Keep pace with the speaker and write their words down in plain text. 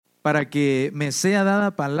para que me sea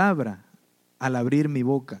dada palabra al abrir mi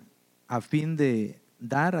boca, a fin de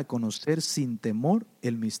dar a conocer sin temor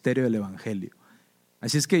el misterio del Evangelio.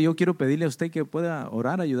 Así es que yo quiero pedirle a usted que pueda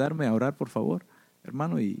orar, ayudarme a orar, por favor,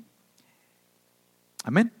 hermano. Y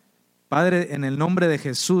amén. Padre, en el nombre de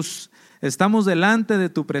Jesús, estamos delante de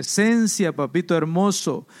tu presencia, papito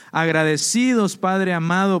hermoso, agradecidos, Padre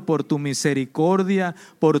amado, por tu misericordia,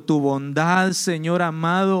 por tu bondad, Señor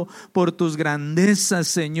amado, por tus grandezas,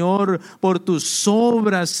 Señor, por tus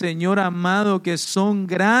obras, Señor amado, que son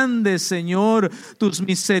grandes, Señor, tus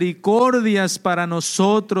misericordias para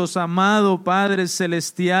nosotros, amado Padre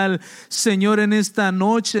celestial. Señor, en esta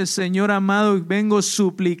noche, Señor amado, vengo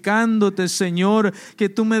suplicándote, Señor, que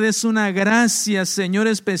tú me des una gracia, Señor,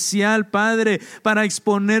 especial, Padre, para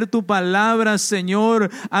exponer tu palabra,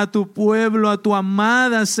 Señor, a tu pueblo, a tu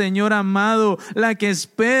amada, Señor amado, la que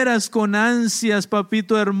esperas con ansias,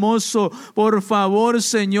 papito hermoso. Por favor,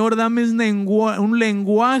 Señor, dame un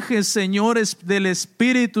lenguaje, Señor, del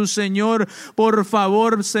Espíritu, Señor. Por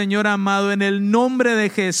favor, Señor amado, en el nombre de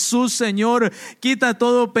Jesús, Señor, quita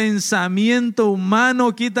todo pensamiento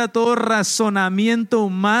humano, quita todo razonamiento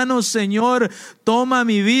humano, Señor. Toma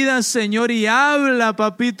mi vida, Señor, y habla,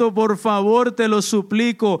 papito, por favor, te lo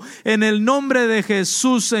suplico, en el nombre de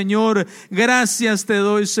Jesús, Señor. Gracias te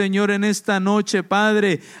doy, Señor, en esta noche,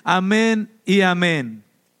 Padre. Amén y amén.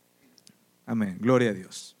 Amén, gloria a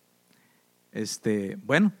Dios.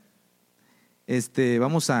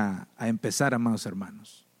 Vamos a empezar, amados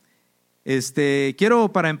hermanos.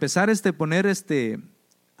 Quiero para empezar poner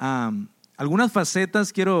algunas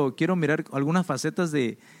facetas, quiero mirar algunas facetas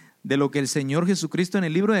de lo que el Señor Jesucristo en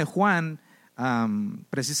el libro de Juan,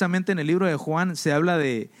 precisamente en el libro de Juan se habla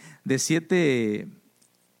de 7,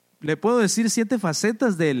 le puedo decir 7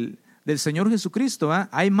 facetas del Señor Jesucristo.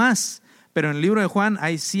 Hay más, pero en el libro de Juan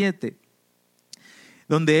hay 7,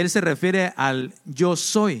 donde Él se refiere al yo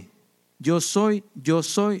soy, yo soy, yo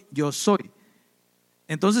soy, yo soy.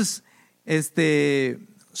 Entonces,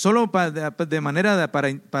 solo de manera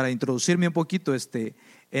para introducirme un poquito,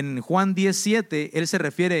 en Juan 10:7, Él se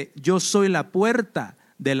refiere, yo soy la puerta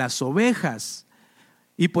de las ovejas,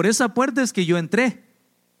 y por esa puerta es que yo entré,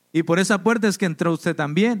 y por esa puerta es que entró usted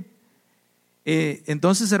también.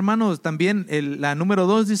 Entonces, hermanos, también la número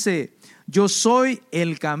 2 dice, yo soy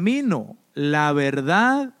el camino, la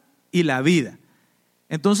verdad y la vida.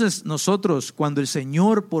 Entonces nosotros, cuando el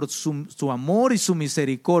Señor, por su amor y su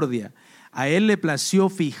misericordia, a Él le plació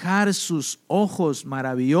fijar sus ojos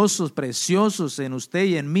maravillosos, preciosos en usted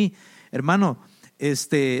y en mí, hermano,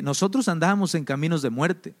 nosotros andábamos en caminos de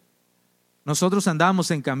muerte, nosotros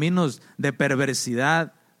andábamos en caminos de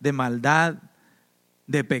perversidad, de maldad,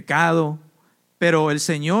 de pecado, pero el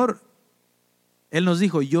Señor, Él nos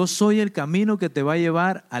dijo, yo soy el camino que te va a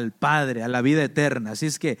llevar al Padre, a la vida eterna. Así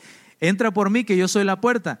es que entra por mí, que yo soy la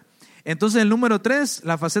puerta. Entonces el número 3,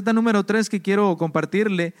 la faceta número 3 que quiero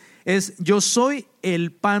compartirle es, yo soy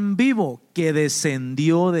el pan vivo que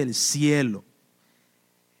descendió del cielo.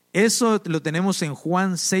 Eso lo tenemos en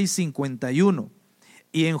Juan 6:51,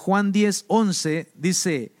 y en Juan 10:11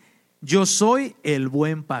 dice, yo soy el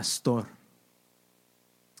buen pastor.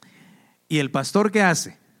 ¿Y el pastor qué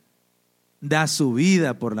hace? Da su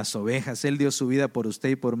vida por las ovejas. Él dio su vida por usted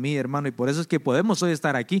y por mí, hermano, y por eso es que podemos hoy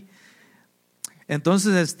estar aquí.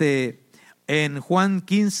 Entonces, en Juan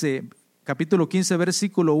 15, capítulo 15,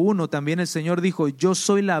 versículo 1, también el Señor dijo, yo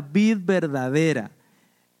soy la vid verdadera.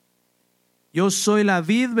 Yo soy la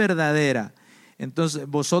vid verdadera. Entonces,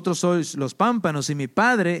 vosotros sois los pámpanos y mi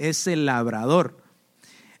Padre es el labrador.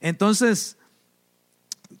 Entonces,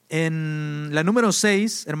 en la número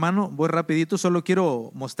 6, hermano, voy rapidito, solo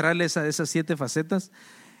quiero mostrarles esas 7 facetas.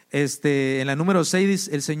 En la número 6,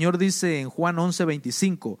 el Señor dice en Juan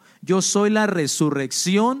 11:25, yo soy la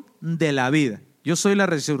resurrección de la vida. Yo soy la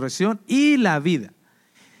resurrección y la vida.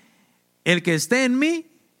 El que esté en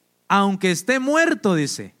mí, aunque esté muerto,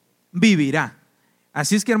 dice, vivirá.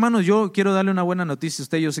 Así es que, hermanos, yo quiero darle una buena noticia a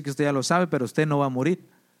usted. Yo sé que usted ya lo sabe, pero usted no va a morir,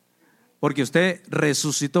 porque usted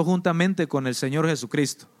resucitó juntamente con el Señor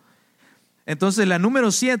Jesucristo. Entonces la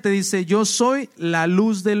número 7 dice, yo soy la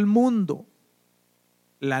luz del mundo.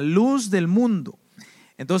 La luz del mundo.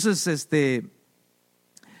 Entonces,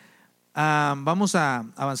 vamos a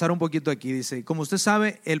avanzar un poquito aquí. Dice, como usted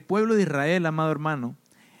sabe, el pueblo de Israel, amado hermano,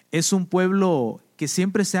 es un pueblo que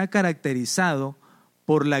siempre se ha caracterizado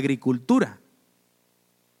por la agricultura.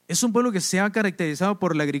 Es un pueblo que se ha caracterizado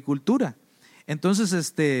por la agricultura.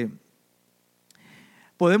 Entonces,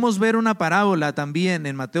 podemos ver una parábola también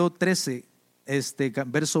en Mateo 13,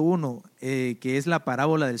 verso 1, que es la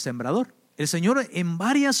parábola del sembrador. El Señor en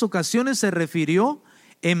varias ocasiones se refirió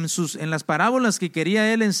en las parábolas que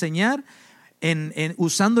quería él enseñar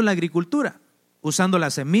usando la agricultura, usando la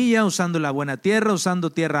semilla, usando la buena tierra,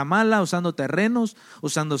 usando tierra mala, usando terrenos,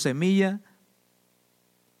 usando semilla.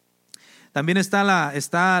 También está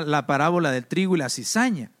la parábola del trigo y la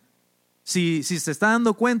cizaña. Si se está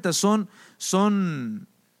dando cuenta, son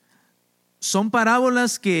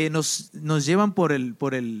parábolas que nos llevan por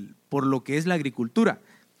lo que es la agricultura.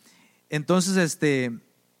 Entonces,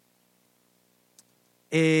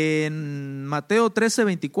 en Mateo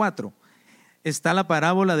 13:24 está la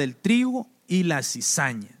parábola del trigo y la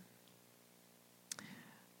cizaña.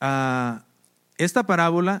 Esta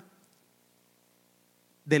parábola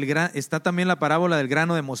está también la parábola del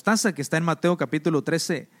grano de mostaza, que está en Mateo capítulo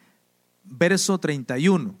 13, verso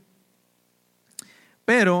 31.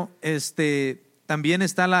 Pero también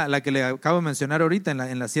está la que le acabo de mencionar ahorita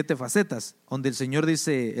en las 7 facetas, donde el Señor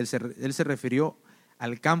dice, él se refirió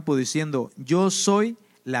al campo diciendo: yo soy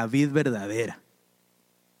la vid verdadera.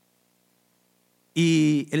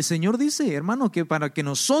 Y el Señor dice, hermano, que para que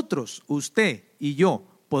nosotros, usted y yo,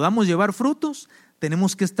 podamos llevar frutos,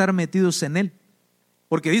 tenemos que estar metidos en Él.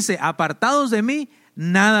 Porque dice: apartados de mí,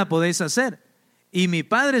 nada podéis hacer. Y mi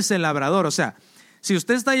Padre es el labrador. O sea, si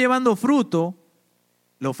usted está llevando fruto,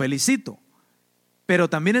 lo felicito. Pero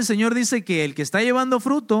también el Señor dice que el que está llevando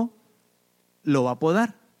fruto, lo va a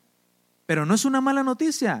podar. Pero no es una mala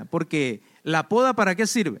noticia, porque la poda, ¿para qué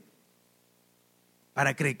sirve?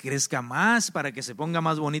 Para que crezca más, para que se ponga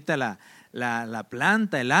más bonita la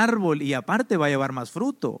planta, el árbol, y aparte va a llevar más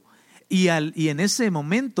fruto. Y en ese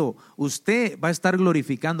momento usted va a estar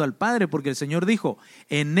glorificando al Padre, porque el Señor dijo: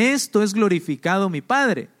 en esto es glorificado mi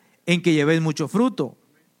Padre, en que llevéis mucho fruto.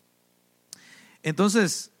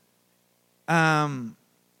 Entonces, en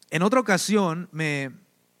otra ocasión me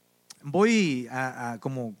voy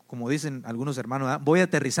como dicen algunos hermanos, ¿verdad? Voy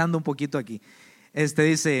aterrizando un poquito aquí.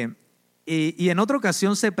 Dice, y en otra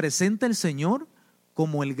ocasión se presenta el Señor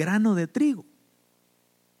como el grano de trigo.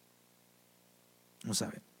 Vamos a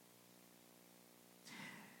ver.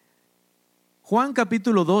 Juan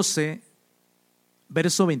capítulo 12,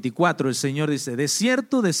 verso 24, el Señor dice: de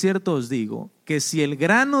cierto os digo, que si el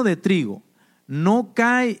grano de trigo no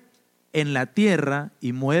cae en la tierra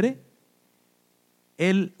y muere,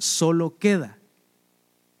 él solo queda.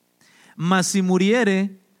 Mas si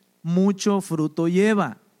muriere, mucho fruto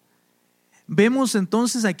lleva. Vemos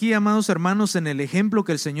entonces aquí, amados hermanos, en el ejemplo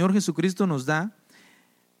que el Señor Jesucristo nos da,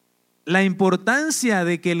 la importancia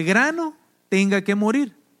de que el grano tenga que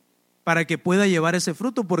morir para que pueda llevar ese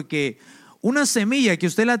fruto, porque una semilla que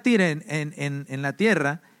usted la tire en la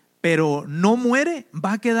tierra, pero no muere,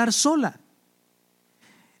 va a quedar sola.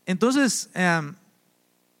 Entonces,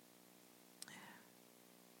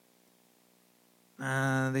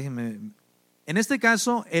 déjenme. En este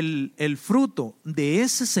caso, el fruto de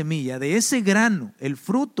esa semilla, de ese grano, el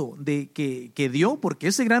fruto que dio, porque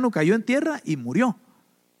ese grano cayó en tierra y murió.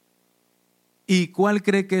 ¿Y cuál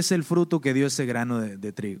cree que es el fruto que dio ese grano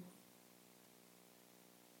de trigo?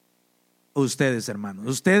 Ustedes, hermanos,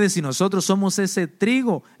 ustedes y nosotros somos ese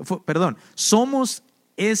trigo, somos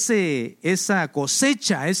esa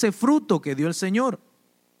cosecha, ese fruto que dio el Señor.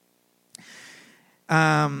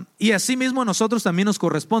 Y así mismo a nosotros también nos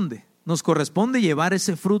corresponde llevar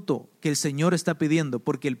ese fruto que el Señor está pidiendo,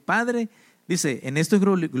 porque el Padre dice: en esto es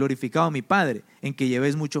glorificado mi Padre, en que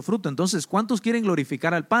llevéis mucho fruto. Entonces, ¿cuántos quieren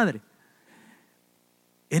glorificar al Padre?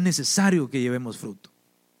 Es necesario que llevemos fruto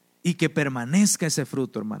y que permanezca ese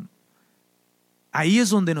fruto, hermano. Ahí es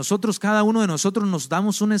donde cada uno de nosotros nos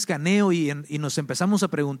damos un escaneo y nos empezamos a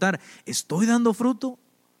preguntar: ¿estoy dando fruto?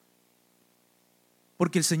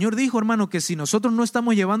 Porque el Señor dijo, hermano, que si nosotros no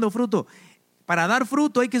estamos llevando fruto, para dar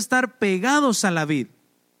fruto hay que estar pegados a la vid.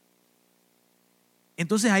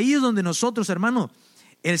 Entonces ahí es donde nosotros, hermano,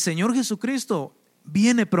 el Señor Jesucristo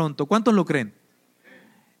viene pronto. ¿Cuántos lo creen?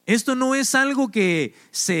 Esto no es algo que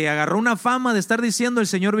se agarró una fama de estar diciendo: el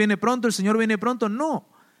Señor viene pronto, el Señor viene pronto. No,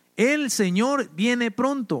 el Señor viene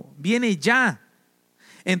pronto, viene ya.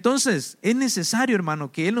 Entonces es necesario,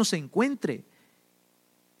 hermano, que Él nos encuentre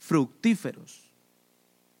fructíferos.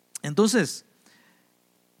 Entonces,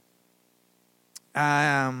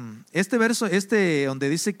 este verso, donde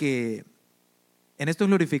dice que en esto es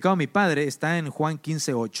glorificado mi Padre, está en Juan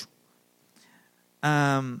 15:8.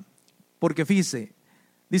 Porque fíjese,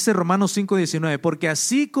 dice Romanos 5:19: porque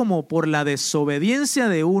así como por la desobediencia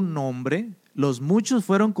de un hombre los muchos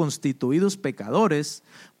fueron constituidos pecadores,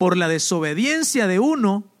 por la desobediencia de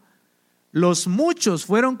uno los muchos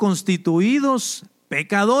fueron constituidos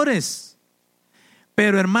pecadores.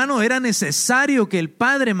 Pero, hermano, era necesario que el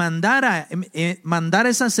Padre mandara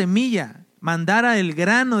esa semilla mandara el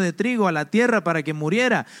grano de trigo a la tierra para que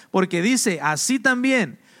muriera, porque dice, así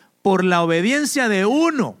también, por la obediencia de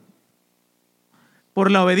uno,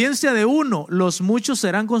 los muchos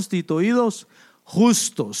serán constituidos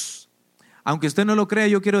justos. Aunque usted no lo crea,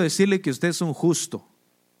 yo quiero decirle que usted es un justo,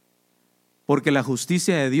 porque la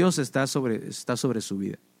justicia de Dios está sobre su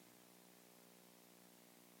vida.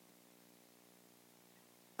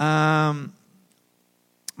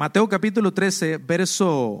 Mateo capítulo 13,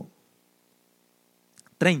 verso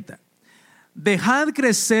 30. Dejad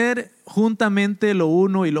crecer juntamente lo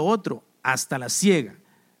uno y lo otro hasta la siega.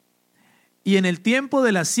 Y en el tiempo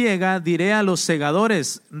de la siega diré a los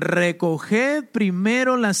segadores, recoged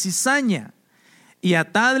primero la cizaña y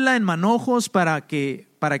atadla en manojos para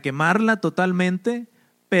quemarla totalmente,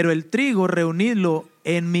 pero el trigo reunidlo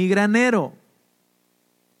en mi granero.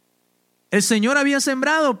 El Señor había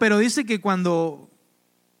sembrado, pero dice que cuando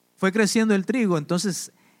fue creciendo el trigo,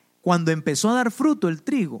 entonces cuando empezó a dar fruto el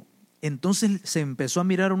trigo, entonces se empezó a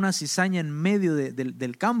mirar una cizaña en medio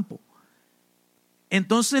del campo.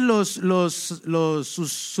 Entonces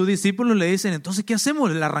sus discípulos le dicen, entonces ¿qué hacemos?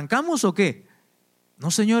 ¿La arrancamos o qué?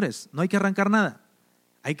 No, señores, no hay que arrancar nada,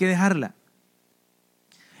 hay que dejarla.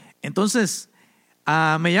 Entonces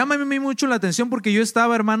me llama a mí mucho la atención porque yo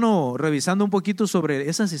estaba, hermano, revisando un poquito sobre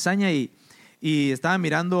esa cizaña y estaba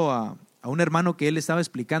mirando a un hermano que él estaba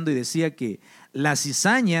explicando y decía que la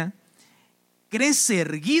cizaña crece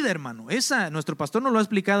erguida, hermano. Nuestro pastor nos lo ha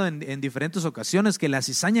explicado en diferentes ocasiones, que la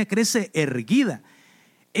cizaña crece erguida.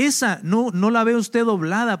 Esa no la ve usted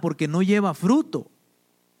doblada porque no lleva fruto.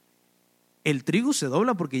 El trigo se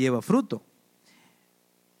dobla porque lleva fruto.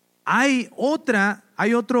 Hay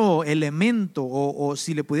otro elemento, o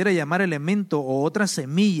si le pudiera llamar elemento, o otra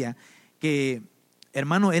semilla que,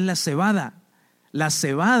 hermano, es la cebada. La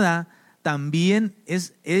cebada también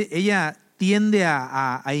ella tiende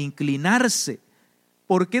a inclinarse.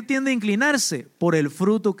 ¿Por qué tiende a inclinarse? Por el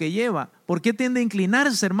fruto que lleva. ¿Por qué tiende a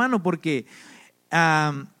inclinarse, hermano? Porque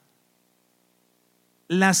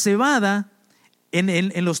la cebada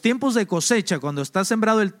en los tiempos de cosecha, cuando está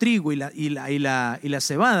sembrado el trigo y la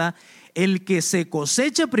cebada, el que se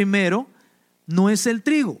cosecha primero no es el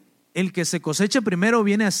trigo, el que se cosecha primero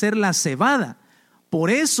viene a ser la cebada. Por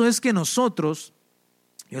eso es que nosotros,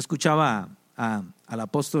 yo escuchaba al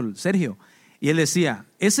apóstol Sergio y él decía,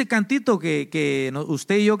 ese cantito que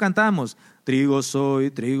usted y yo cantábamos, trigo soy,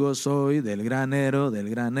 del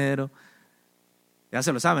granero, ya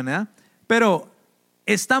se lo saben, ¿verdad? Pero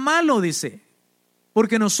está malo, dice,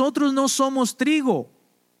 porque nosotros no somos trigo,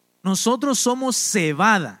 nosotros somos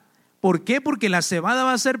cebada. ¿Por qué? Porque la cebada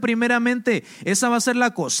va a ser primeramente, esa va a ser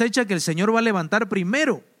la cosecha que el Señor va a levantar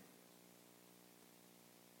primero.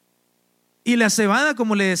 Y la cebada,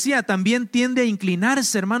 como le decía, también tiende a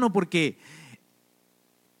inclinarse, hermano, porque,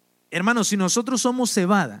 hermano, si nosotros somos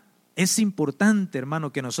cebada, es importante,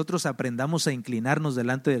 hermano, que nosotros aprendamos a inclinarnos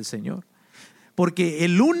delante del Señor. Porque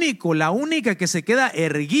la única que se queda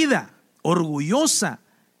erguida, orgullosa,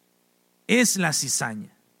 es la cizaña.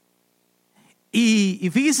 Y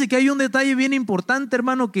fíjese que hay un detalle bien importante,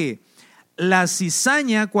 hermano, que la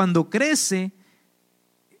cizaña cuando crece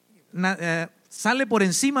sale por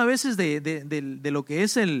encima a veces de lo que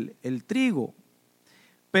es el trigo,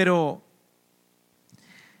 pero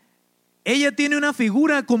ella tiene una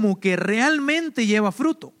figura como que realmente lleva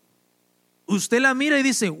fruto. Usted la mira y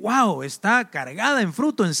dice, wow, está cargada en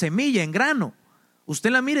fruto, en semilla, en grano. Usted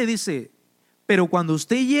la mira y dice, pero cuando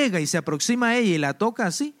usted llega y se aproxima a ella y la toca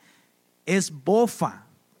así, es bofa,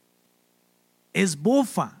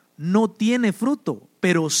 no tiene fruto.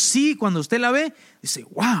 Pero sí, cuando usted la ve, dice,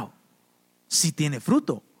 wow, sí tiene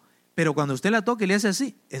fruto. Pero cuando usted la toca y le hace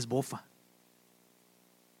así, es bofa,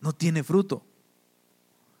 no tiene fruto.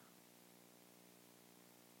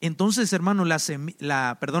 Entonces, hermano, la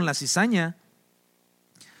cizaña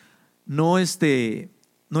no es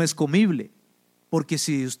comible, porque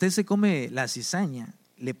si usted se come la cizaña,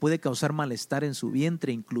 le puede causar malestar en su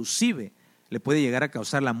vientre, inclusive le puede llegar a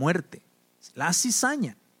causar la muerte. La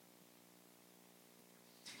cizaña.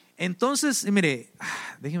 Entonces, mire,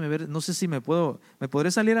 déjeme ver, no sé si ¿me podré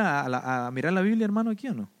salir a mirar la Biblia, hermano, aquí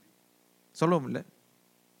o no? Solo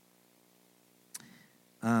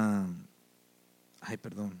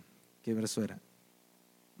perdón, ¿qué verso era?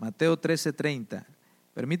 Mateo 13:30.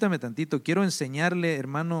 Permítame tantito, quiero enseñarle,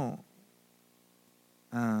 hermano,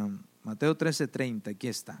 Mateo 13:30, aquí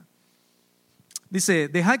está. Dice,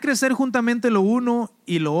 dejad crecer juntamente lo uno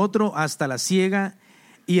y lo otro hasta la siega,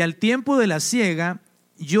 y al tiempo de la siega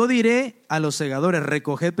yo diré a los segadores,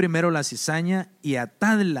 recoged primero la cizaña y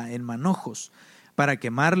atadla en manojos para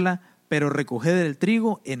quemarla, pero recoged el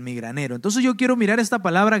trigo en mi granero. Entonces yo quiero mirar esta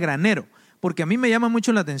palabra granero, porque a mí me llama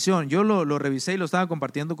mucho la atención. Yo lo revisé y lo estaba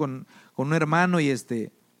compartiendo con un hermano y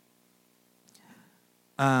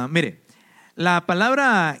mire, la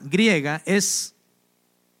palabra griega es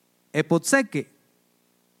epotseke,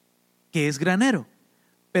 que es granero.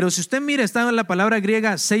 Pero si usted mira, está en la palabra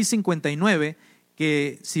griega 659,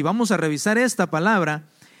 que si vamos a revisar esta palabra,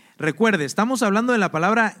 recuerde, estamos hablando de la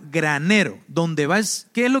palabra granero, donde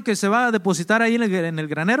 ¿qué es lo que se va a depositar ahí en el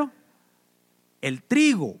granero? El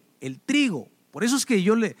trigo. Por eso es que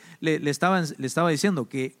yo le estaba diciendo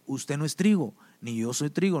que usted no es trigo, ni yo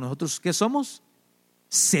soy trigo. Nosotros, ¿qué somos?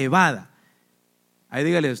 Cebada. Ahí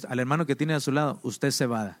dígale al hermano que tiene a su lado, usted es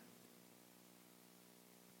cebada.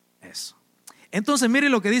 Eso. Entonces, mire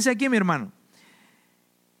lo que dice aquí, mi hermano.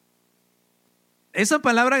 Esa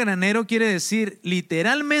palabra granero quiere decir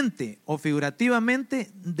literalmente o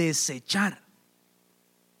figurativamente desechar,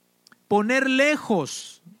 poner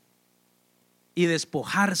lejos y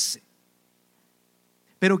despojarse.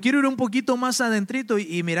 Pero quiero ir un poquito más adentrito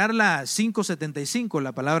y mirar la 575,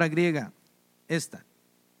 la palabra griega esta.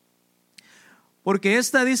 Porque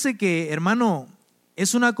esta dice que, hermano,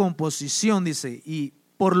 es una composición, dice, y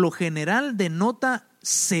por lo general denota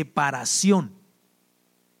separación.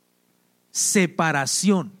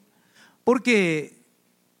 Separación. Porque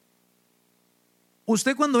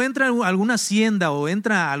usted cuando entra a alguna hacienda o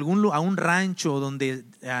entra a un rancho donde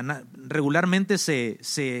regularmente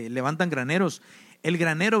se levantan graneros, el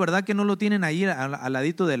granero, ¿verdad que no lo tienen ahí al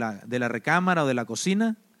ladito de la recámara o de la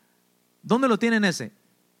cocina? ¿Dónde lo tienen ese?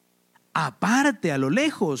 Aparte, a lo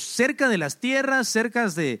lejos, cerca de las tierras, cerca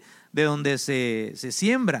de donde se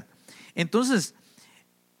siembra. Entonces,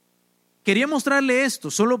 quería mostrarle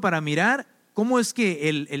esto solo para mirar cómo es que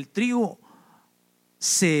el trigo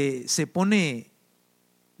se pone,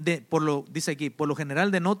 dice aquí, por lo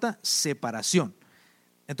general denota separación.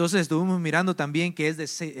 Entonces estuvimos mirando también que es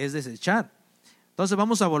desechar. Entonces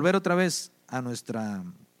vamos a volver otra vez a nuestra,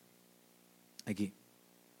 aquí.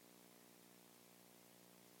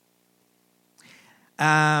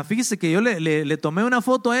 Fíjese que yo le tomé una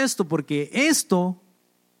foto a esto porque esto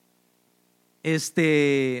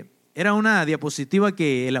era una diapositiva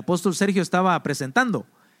que el apóstol Sergio estaba presentando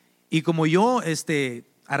y como yo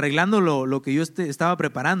arreglando lo que yo estaba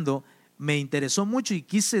preparando me interesó mucho y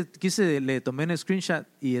le tomé un screenshot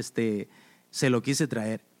y se lo quise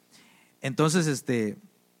traer. Entonces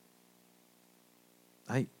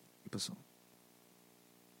ay, ¿qué pasó?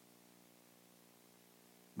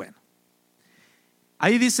 Bueno,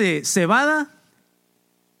 ahí dice cebada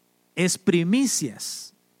es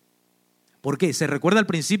primicias. ¿Por qué? ¿Se recuerda al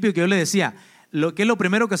principio que yo le decía qué es lo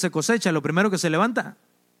primero que se cosecha, lo primero que se levanta?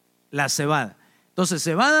 La cebada. Entonces,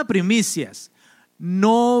 cebada, primicias.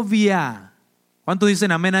 Novia. ¿Cuántos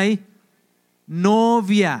dicen amén ahí?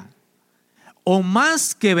 Novia. O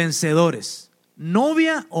más que vencedores.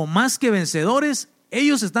 Novia o más que vencedores.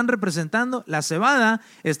 Ellos están representando, la cebada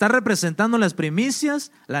está representando las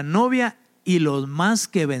primicias, la novia y los más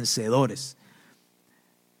que vencedores.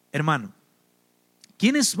 Hermano,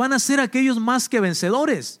 ¿quiénes van a ser aquellos más que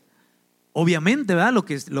vencedores? Obviamente, ¿verdad? Lo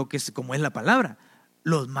que como es la palabra,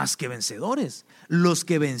 los más que vencedores, los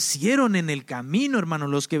que vencieron en el camino, hermano,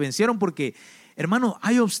 los que vencieron porque, hermano,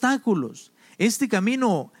 hay obstáculos. Este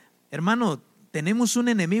camino, hermano, tenemos un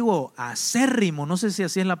enemigo acérrimo, no sé si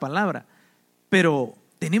así es la palabra, pero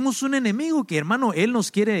tenemos un enemigo que, hermano, él nos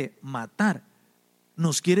quiere matar,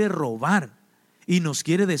 nos quiere robar y nos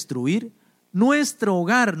quiere destruir nuestro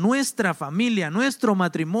hogar, nuestra familia, nuestro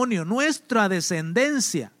matrimonio, nuestra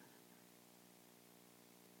descendencia.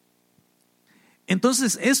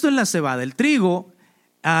 Entonces, esto es la cebada. El trigo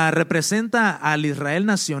representa al Israel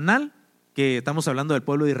nacional, que estamos hablando del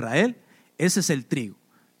pueblo de Israel. Ese es el trigo.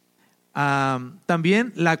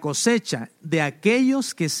 También la cosecha de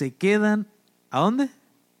aquellos que se quedan, ¿a dónde?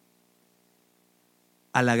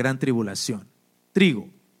 A la gran tribulación. Trigo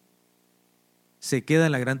se queda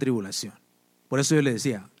en la gran tribulación. Por eso yo le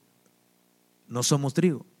decía, no somos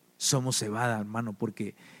trigo, somos cebada, hermano,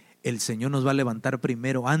 porque el Señor nos va a levantar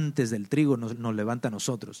primero, antes del trigo nos levanta a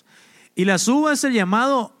nosotros. Y las uvas es el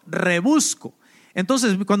llamado rebusco.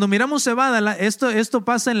 Entonces, cuando miramos cebada, esto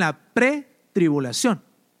pasa en la pretribulación.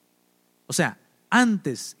 O sea,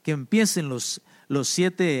 antes que empiecen los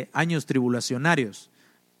 7 años tribulacionarios.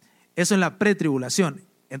 Eso es la pretribulación.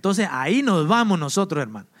 Entonces, ahí nos vamos nosotros,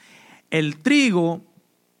 hermano. El trigo,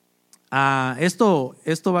 esto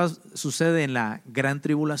sucede en la gran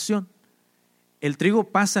tribulación. El trigo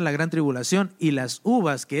pasa en la gran tribulación y las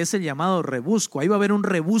uvas, que es el llamado rebusco, ahí va a haber un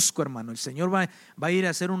rebusco, hermano. El Señor va a ir a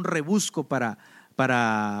hacer un rebusco para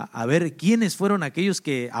a ver quiénes fueron aquellos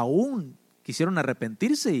que aún quisieron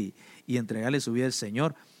arrepentirse y entregarle su vida al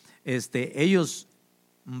Señor. ellos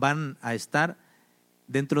van a estar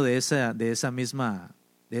dentro de ese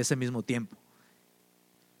mismo tiempo.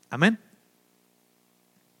 Amén.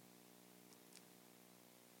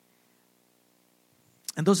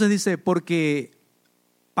 Entonces dice, porque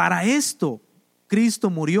para esto Cristo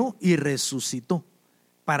murió y resucitó,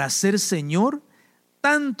 para ser Señor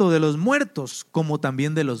tanto de los muertos como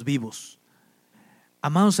también de los vivos.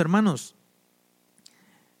 Amados hermanos,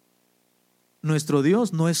 nuestro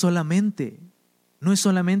Dios no es solamente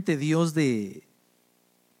Dios de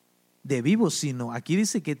vivos, sino aquí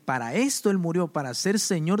dice que para esto Él murió, para ser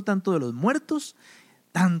Señor tanto de los muertos,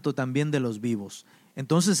 tanto también de los vivos.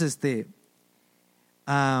 Entonces,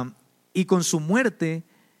 y con su muerte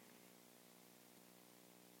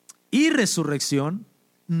y resurrección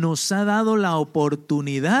nos ha dado la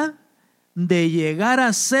oportunidad de llegar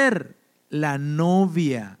a ser la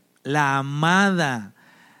novia, la amada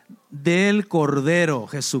del Cordero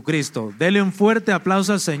Jesucristo. Dele un fuerte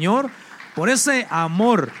aplauso al Señor por ese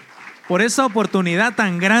amor, por esa oportunidad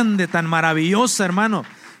tan grande, tan maravillosa, hermano,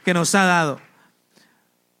 que nos ha dado.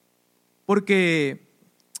 Porque,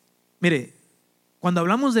 mire, cuando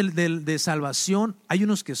hablamos de salvación, hay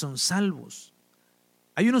unos que son salvos,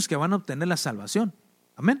 hay unos que van a obtener la salvación,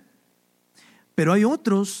 amén. Pero hay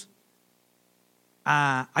otros,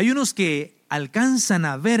 hay unos que alcanzan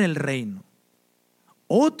a ver el reino.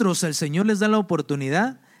 Otros, el Señor les da la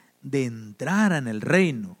oportunidad de entrar en el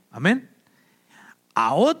reino, amén.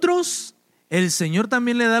 A otros, el Señor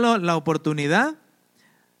también le da la oportunidad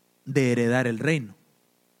de heredar el reino.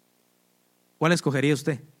 ¿Cuál escogería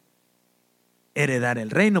usted? Heredar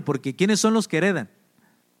el reino, porque ¿quiénes son los que heredan?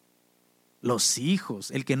 Los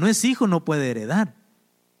hijos. El que no es hijo no puede heredar.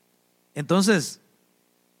 Entonces,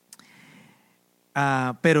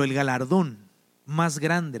 pero el galardón más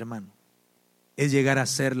grande, hermano, es llegar a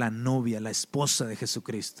ser la novia, la esposa de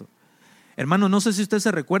Jesucristo. Hermano, no sé si usted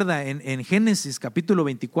se recuerda, en Génesis capítulo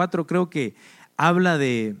 24 creo que habla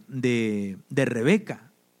de Rebeca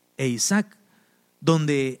e Isaac,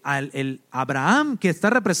 donde el Abraham, que está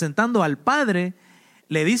representando al padre,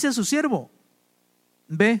 le dice a su siervo: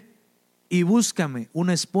 ve y búscame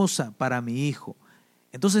una esposa para mi hijo.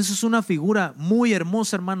 Entonces eso es una figura muy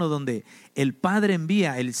hermosa, hermano, donde el padre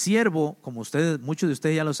envía, el siervo, como muchos de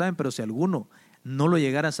ustedes ya lo saben, pero si alguno no lo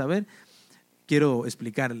llegara a saber, quiero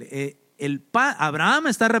explicarle. Abraham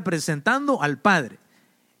está representando al padre.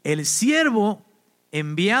 El siervo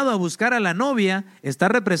enviado a buscar a la novia está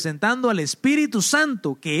representando al Espíritu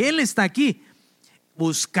Santo, que Él está aquí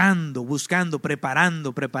buscando,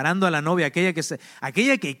 preparando a la novia, aquella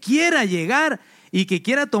que quiera llegar y que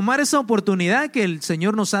quiera tomar esa oportunidad que el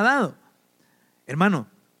Señor nos ha dado. Hermano,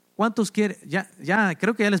 ¿cuántos quieren? Ya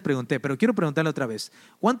creo que ya les pregunté, pero quiero preguntarle otra vez.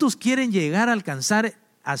 ¿Cuántos quieren llegar a alcanzar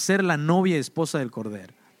a ser la novia y esposa del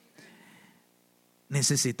Cordero?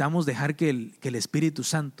 Necesitamos dejar que el Espíritu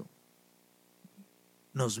Santo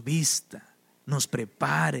nos vista, nos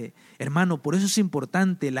prepare, hermano. Por eso es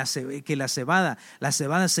importante que la cebada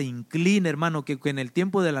se incline, hermano, que en el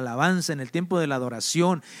tiempo de la alabanza, en el tiempo de la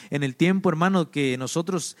adoración, en el tiempo, hermano, que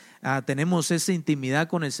nosotros tenemos esa intimidad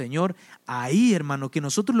con el Señor, ahí, hermano, que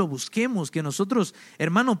nosotros lo busquemos, que nosotros,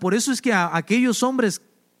 hermano, por eso es que a aquellos hombres,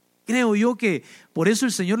 creo yo que por eso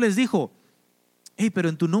el Señor les dijo: hey, pero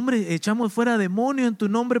en tu nombre echamos fuera demonios, en tu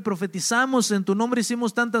nombre profetizamos, en tu nombre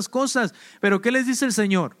hicimos tantas cosas. Pero ¿qué les dice el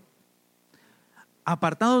Señor?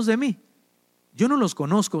 Apartados de mí, yo no los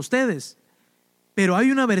conozco a ustedes. Pero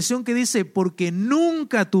hay una versión que dice: porque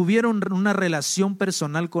nunca tuvieron una relación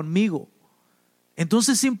personal conmigo.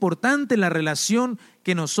 Entonces es importante la relación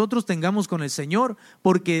que nosotros tengamos con el Señor,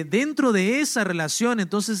 porque dentro de esa relación,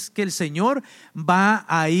 entonces, que el Señor va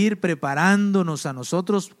a ir preparándonos a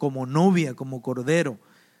nosotros como novia, como cordero.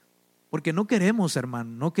 Porque no queremos,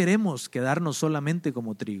 hermano, no queremos quedarnos solamente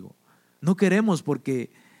como trigo. No queremos,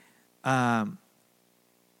 porque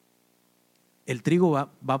el trigo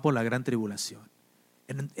va por la gran tribulación.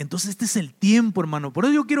 Entonces este es el tiempo, hermano. Por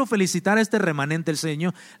eso yo quiero felicitar a este remanente, el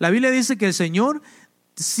Señor. La Biblia dice que el Señor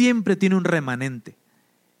siempre tiene un remanente.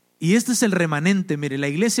 Y este es el remanente. Mire, la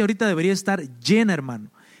iglesia ahorita debería estar llena,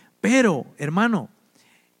 hermano. Pero, hermano,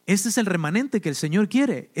 este es el remanente que el Señor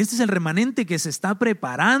quiere. Este es el remanente que se está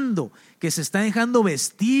preparando, que se está dejando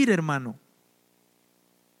vestir, hermano,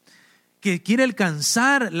 que quiere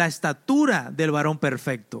alcanzar la estatura del varón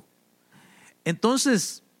perfecto.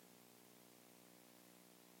 Entonces,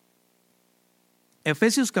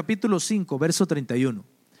 Efesios capítulo 5, verso 31.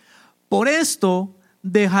 Por esto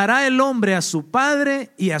dejará el hombre a su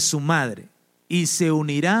padre y a su madre, y se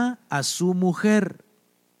unirá a su mujer,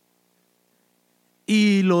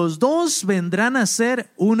 y los dos vendrán a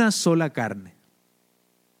ser una sola carne.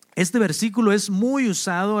 Este versículo es muy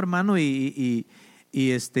usado, hermano, en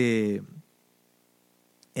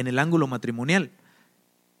el ángulo matrimonial,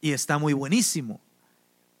 y está muy buenísimo.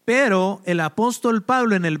 Pero el apóstol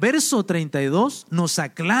Pablo en el verso 32 nos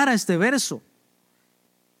aclara este verso.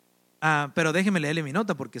 Pero déjeme leerle mi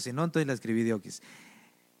nota, porque si no, entonces la escribí de oquis.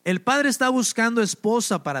 El padre está buscando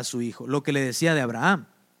esposa para su hijo, lo que le decía de Abraham.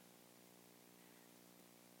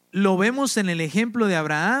 Lo vemos en el ejemplo de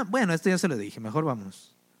Abraham. Bueno, esto ya se lo dije, mejor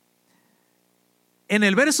vámonos. En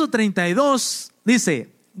el verso 32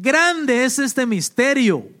 dice: grande es este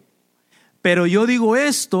misterio, pero yo digo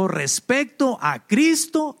esto respecto a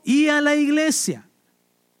Cristo y a la iglesia.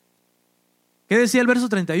 ¿Qué decía el verso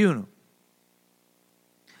 31?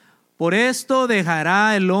 Por esto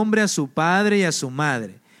dejará el hombre a su padre y a su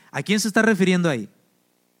madre. ¿A quién se está refiriendo ahí?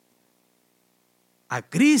 A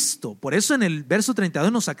Cristo. Por eso en el verso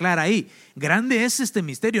 32 nos aclara ahí: grande es este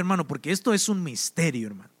misterio, hermano, porque esto es un misterio,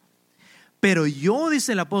 hermano. Pero yo,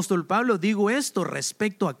 dice el apóstol Pablo, digo esto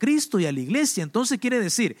respecto a Cristo y a la iglesia. Entonces quiere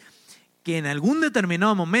decir que en algún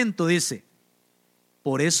determinado momento dice: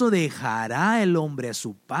 por eso dejará el hombre a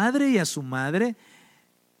su padre y a su madre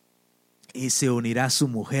y se unirá a su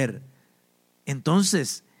mujer.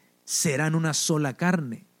 Entonces serán una sola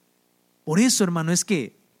carne. Por eso, hermano, es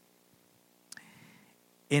que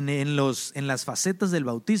en las facetas del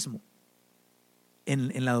bautismo,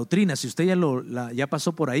 en la doctrina, si usted ya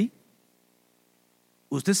pasó por ahí,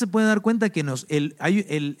 usted se puede dar cuenta que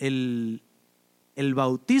el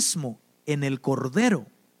bautismo en el Cordero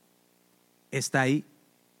está ahí.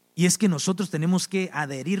 Y es que nosotros tenemos que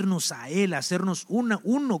adherirnos a Él, hacernos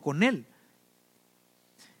uno con Él.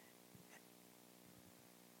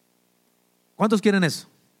 ¿Cuántos quieren eso?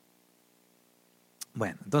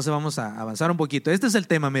 Bueno, entonces vamos a avanzar un poquito. Este es el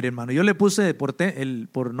tema, mire, hermano. Yo le puse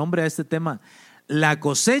por nombre a este tema: la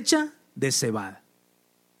cosecha de cebada.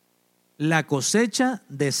 La cosecha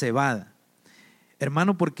de cebada.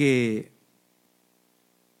 Hermano, porque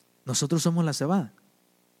nosotros somos la cebada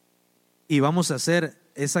y vamos a hacer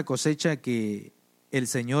esa cosecha que el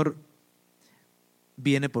Señor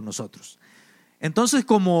viene por nosotros. Entonces,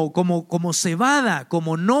 como cebada,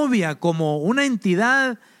 como novia, como una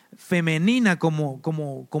entidad femenina,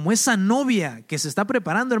 como esa novia que se está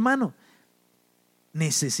preparando, hermano,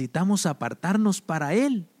 necesitamos apartarnos para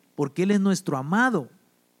Él, porque Él es nuestro amado.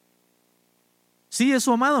 ¿Sí es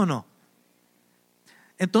su amado o no?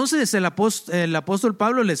 Entonces el apóstol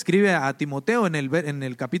Pablo le escribe a Timoteo en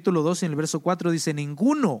el capítulo 2 y en el verso 4, dice: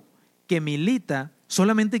 ninguno que milita,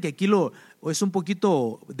 solamente que aquí es un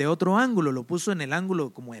poquito de otro ángulo, lo puso en el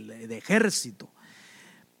ángulo como el de ejército.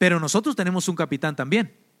 Pero nosotros tenemos un capitán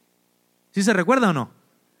también. ¿Sí se recuerda o no?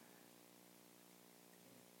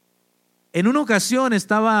 En una ocasión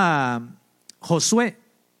estaba Josué.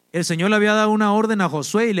 El Señor le había dado una orden a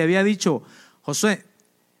Josué y le había dicho: Josué,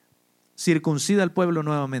 circuncida al pueblo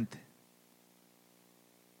nuevamente,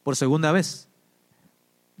 por segunda vez.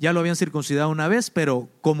 Ya lo habían circuncidado una vez, pero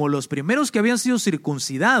como los primeros que habían sido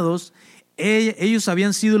circuncidados, ellos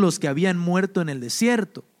habían sido los que habían muerto en el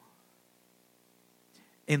desierto.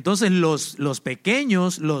 Entonces los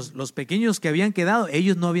pequeños que habían quedado,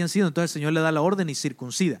 ellos no habían sido. Entonces el Señor le da la orden y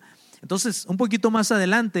circuncida. Entonces un poquito más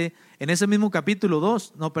adelante, en ese mismo capítulo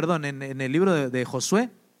 2, en el libro de Josué,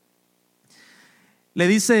 le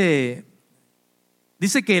dice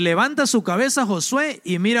que levanta su cabeza Josué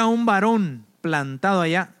y mira a un varón plantado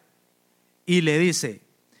allá y le dice: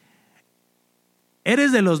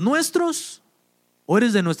 ¿eres de los nuestros o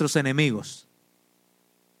eres de nuestros enemigos?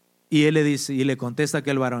 Y él le dice, y le contesta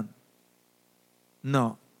aquel varón: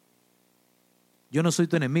 no, yo no soy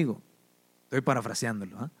tu enemigo. Estoy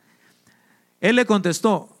parafraseándolo, ¿eh? Él le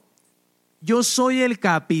contestó: yo soy el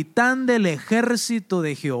capitán del ejército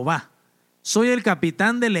de Jehová. Soy el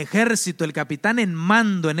capitán del ejército, el capitán en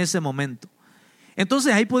mando en ese momento.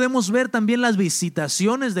 Entonces ahí podemos ver también las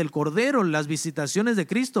visitaciones del Cordero, las visitaciones de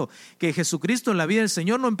Cristo, que Jesucristo en la vida del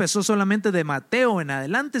Señor no empezó solamente de Mateo en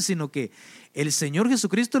adelante, sino que el Señor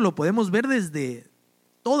Jesucristo lo podemos ver desde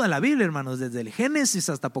toda la Biblia, hermanos, desde el Génesis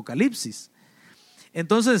hasta Apocalipsis.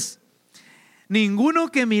 Entonces,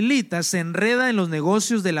 ninguno que milita se enreda en los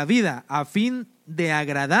negocios de la vida a fin de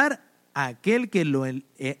agradar a aquel que lo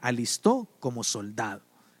alistó como soldado.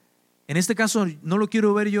 En este caso no lo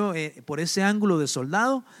quiero ver yo por ese ángulo de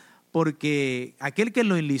soldado, porque aquel que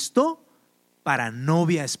lo enlistó para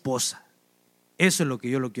novia esposa, eso es lo que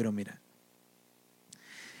yo lo quiero mirar.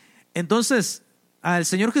 Entonces, al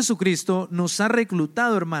Señor Jesucristo nos ha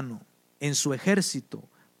reclutado, hermano, en su ejército.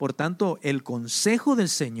 Por tanto, el consejo del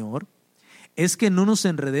Señor es que no nos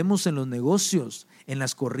enredemos en los negocios, en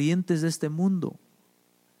las corrientes de este mundo.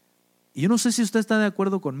 Y yo no sé si usted está de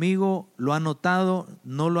acuerdo conmigo, lo ha notado,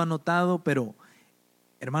 no lo ha notado, pero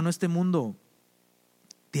hermano, este mundo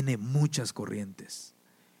tiene muchas corrientes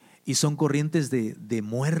y son corrientes de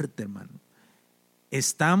muerte, hermano.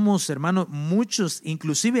 Estamos, hermano, muchos,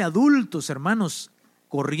 inclusive adultos, hermanos,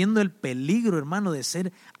 corriendo el peligro, hermano, de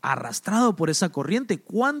ser arrastrado por esa corriente.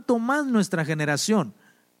 ¿Cuánto más nuestra generación?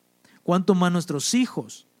 ¿Cuánto más nuestros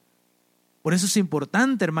hijos? Por eso es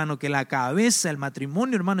importante, hermano, que la cabeza, el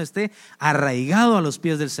matrimonio, hermano, esté arraigado a los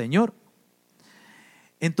pies del Señor.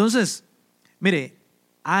 Entonces, mire,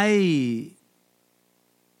 hay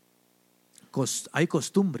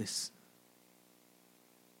costumbres.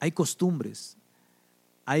 Hay costumbres.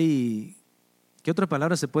 ¿Qué otra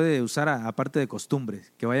palabra se puede usar aparte de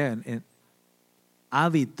costumbres? Que vaya en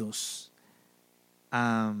hábitos.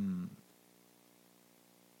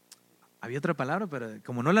 Había otra palabra, pero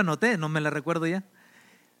como no la anoté, no me la recuerdo ya.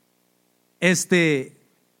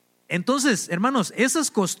 Entonces, hermanos, esas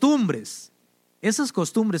costumbres,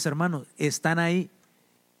 hermanos, están ahí.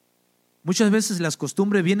 Muchas veces las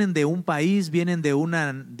costumbres vienen de un país, vienen de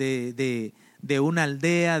una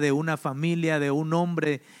aldea, de una familia, de un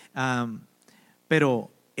hombre,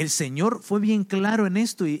 pero el Señor fue bien claro en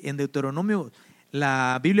esto, y en Deuteronomio,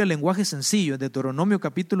 la Biblia lenguaje sencillo, en Deuteronomio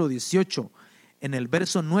capítulo 18, en el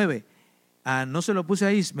verso 9, no se lo puse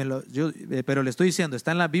ahí, pero le estoy diciendo,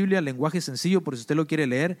 está en la Biblia lenguaje sencillo, por si usted lo quiere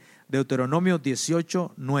leer, Deuteronomio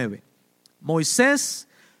 18, 9. Moisés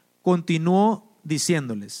continuó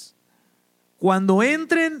diciéndoles: cuando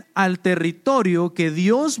entren al territorio que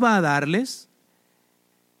Dios va a darles,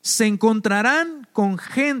 se encontrarán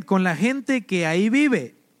con la gente que ahí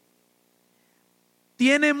vive.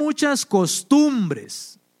 Tiene muchas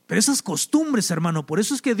costumbres, pero esas costumbres, hermano, por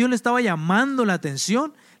eso es que Dios le estaba llamando la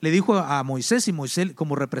atención. Le dijo a Moisés, y Moisés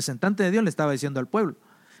como representante de Dios le estaba diciendo al pueblo: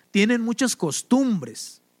 tienen muchas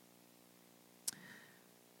costumbres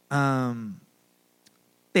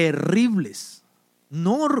terribles.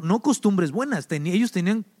 No costumbres buenas, ellos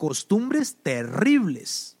tenían costumbres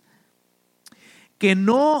terribles que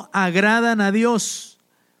no agradan a Dios.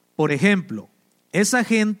 Por ejemplo, esa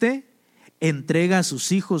gente entrega a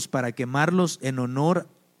sus hijos para quemarlos en honor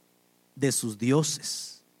de sus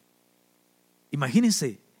dioses.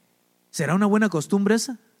 Imagínense, ¿será una buena costumbre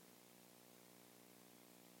esa?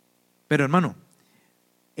 Pero hermano,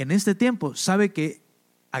 en este tiempo, ¿sabe que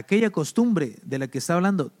aquella costumbre de la que está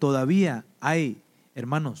hablando, todavía hay,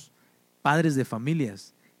 hermanos, padres de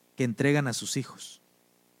familias que entregan a sus hijos?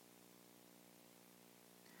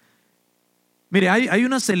 Mire, hay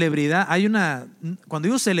una celebridad, cuando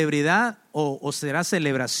digo celebridad o será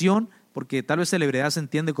celebración, porque tal vez celebridad se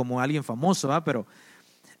entiende como alguien famoso, ¿verdad? Pero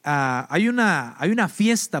hay una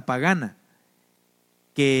fiesta pagana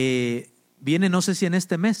que viene, no sé si en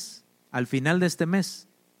este mes, al final de este mes,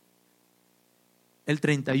 el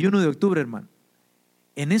 31 de octubre, hermano.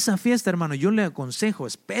 En esa fiesta, hermano, yo le aconsejo,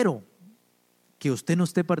 espero que usted no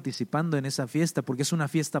esté participando en esa fiesta, porque es una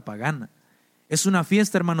fiesta pagana. Es una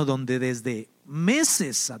fiesta, hermano, donde desde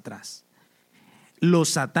meses atrás los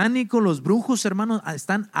satánicos, los brujos, hermanos,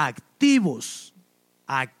 están activos,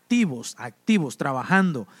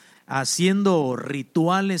 trabajando, haciendo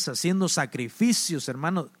rituales, haciendo sacrificios,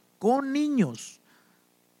 hermanos, con niños.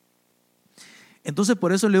 Entonces,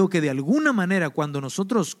 por eso le digo que de alguna manera, cuando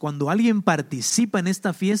alguien participa en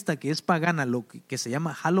esta fiesta que es pagana, lo que se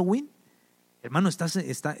llama Halloween, hermano,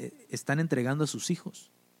 están entregando a sus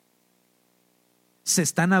hijos. Se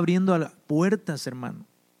están abriendo a puertas, hermano.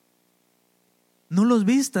 No los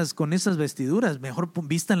vistas con esas vestiduras, mejor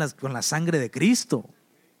vístanlas con la sangre de Cristo.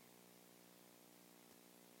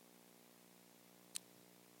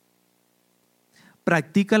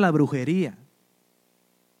 Practica la brujería,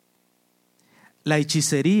 la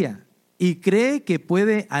hechicería, y cree que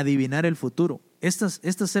puede adivinar el futuro. Estas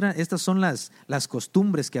son las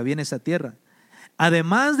costumbres que había en esa tierra.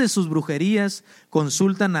 Además de sus brujerías,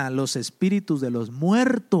 consultan a los espíritus de los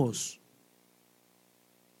muertos.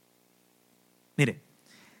 Mire,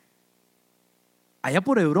 allá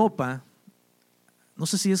por Europa, no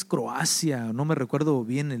sé si es Croacia, no me recuerdo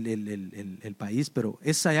bien el país, pero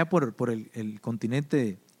es allá por el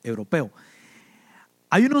continente europeo.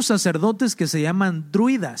 Hay unos sacerdotes que se llaman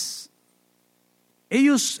druidas.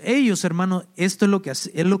 Ellos, hermano, esto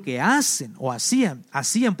es lo que hacen o hacían,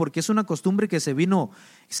 porque es una costumbre que se vino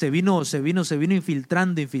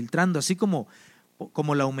infiltrando, así como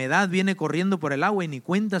la humedad viene corriendo por el agua y ni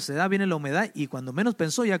cuenta se da, viene la humedad y cuando menos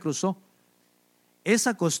pensó ya cruzó.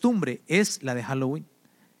 Esa costumbre es la de Halloween.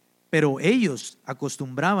 Pero ellos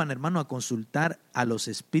acostumbraban, hermano, a consultar a los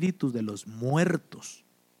espíritus de los muertos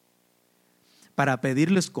para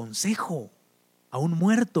pedirles consejo a un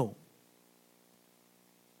muerto.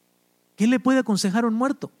 ¿qué le puede aconsejar a un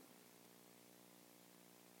muerto?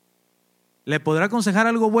 ¿Le podrá aconsejar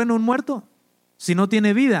algo bueno a un muerto si no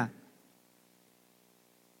tiene vida?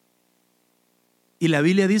 Y la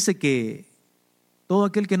Biblia dice que todo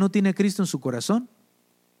aquel que no tiene a Cristo en su corazón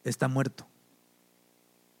está muerto.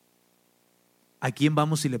 ¿A quién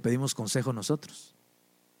vamos si le pedimos consejo nosotros?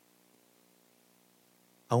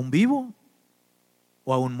 ¿A un vivo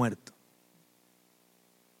o a un muerto?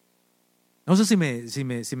 No sé si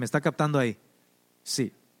me está captando ahí.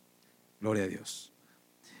 Sí, gloria a Dios.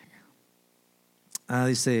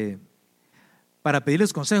 Dice, para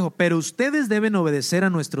pedirles consejo, pero ustedes deben obedecer a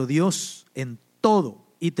nuestro Dios en todo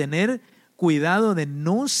y tener cuidado de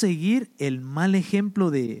no seguir el mal ejemplo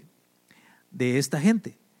de esta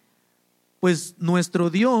gente. Pues nuestro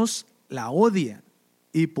Dios la odia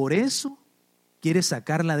y por eso quiere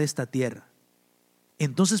sacarla de esta tierra.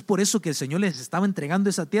 Entonces por eso que el Señor les estaba entregando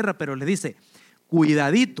esa tierra, pero le dice,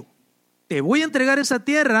 cuidadito, te voy a entregar esa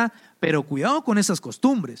tierra, pero cuidado con esas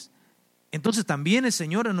costumbres. Entonces también el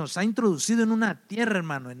Señor nos ha introducido en una tierra,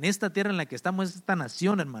 hermano, en esta tierra en la que estamos, esta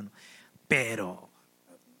nación, hermano, pero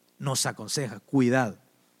nos aconseja, cuidado.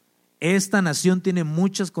 Esta nación tiene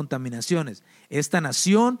muchas contaminaciones. Esta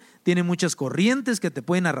nación tiene muchas corrientes que te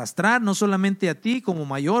pueden arrastrar, no solamente a ti como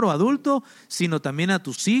mayor o adulto, sino también a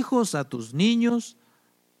tus hijos, a tus niños.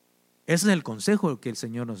 Ese es el consejo que el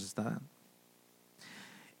Señor nos está dando.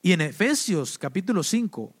 Y en Efesios capítulo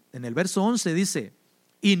 5, en el verso 11 dice,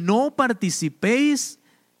 y no participéis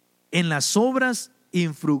en las obras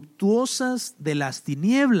infructuosas de las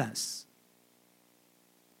tinieblas,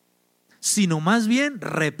 sino más bien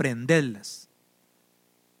reprendedlas.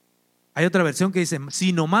 Hay otra versión que dice,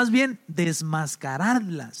 sino más bien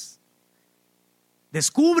desmascaradlas,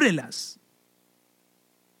 descúbrelas.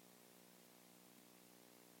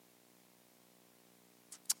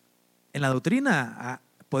 En la doctrina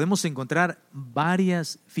podemos encontrar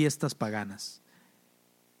varias fiestas paganas.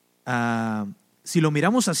 Si lo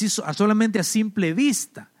miramos así, solamente a simple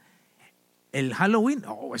vista, el Halloween,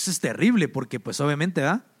 eso es terrible porque pues obviamente,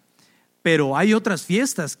 ¿verdad? Pero hay otras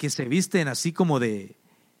fiestas que se visten así como de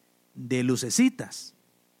lucecitas.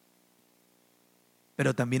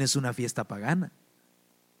 Pero también es una fiesta pagana.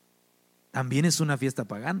 También es una fiesta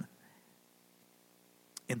pagana.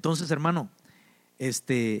 Entonces, hermano,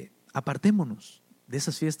 apartémonos de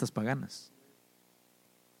esas fiestas paganas.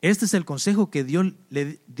 Este es el consejo que Dios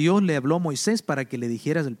le habló a Moisés para que le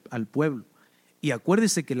dijeras al pueblo. Y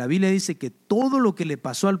acuérdese que la Biblia dice que todo lo que le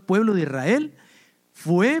pasó al pueblo de Israel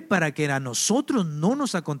fue para que a nosotros no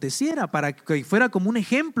nos aconteciera, para que fuera como un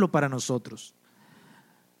ejemplo para nosotros.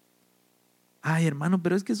 Ay, hermano,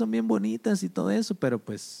 pero es que son bien bonitas y todo eso, pero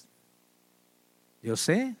pues yo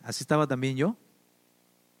sé, así estaba también yo.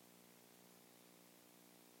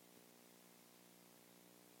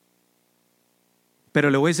 Pero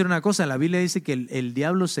le voy a decir una cosa, la Biblia dice que el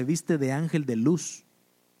diablo se viste de ángel de luz.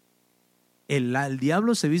 El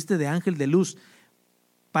diablo se viste de ángel de luz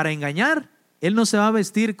para engañar. Él no se va a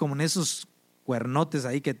vestir como en esos cuernotes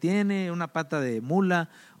ahí que tiene, una pata de mula,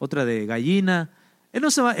 otra de gallina. Él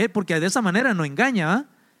no se va, porque de esa manera no engaña, ¿eh?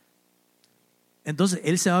 Entonces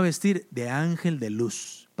él se va a vestir de ángel de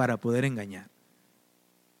luz para poder engañar.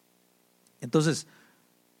 Entonces,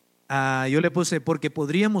 yo le puse, porque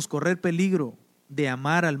podríamos correr peligro de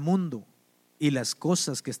amar al mundo y las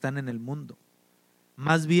cosas que están en el mundo.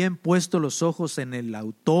 Más bien puesto los ojos en el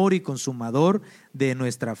autor y consumador de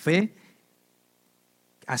nuestra fe.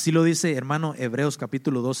 Así lo dice, hermano, Hebreos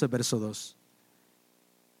capítulo 12, verso 2.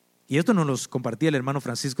 Y esto nos lo compartía el hermano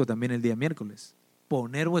Francisco también el día miércoles.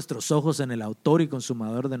 Poner vuestros ojos en el autor y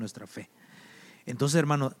consumador de nuestra fe. Entonces,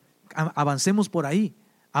 hermano, avancemos por ahí.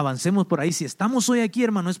 Avancemos por ahí. Si estamos hoy aquí,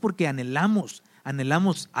 hermano, es porque anhelamos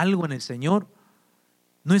algo en el Señor.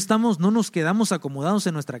 No nos quedamos acomodados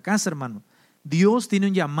en nuestra casa, hermano. Dios tiene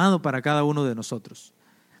un llamado para cada uno de nosotros.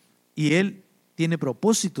 Y Él tiene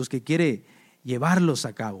propósitos que quiere llevarlos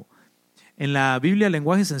a cabo. En la Biblia,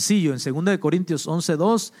 lenguaje sencillo, en 2 Corintios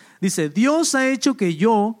 11:2, dice, Dios ha hecho que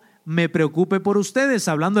yo me preocupe por ustedes,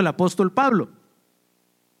 hablando el apóstol Pablo.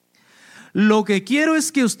 Lo que quiero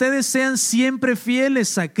es que ustedes sean siempre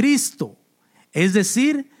fieles a Cristo, es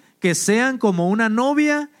decir, que sean como una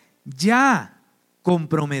novia ya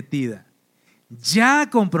comprometida,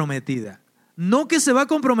 no que se va a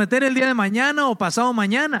comprometer el día de mañana o pasado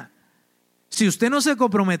mañana. Si usted no se ha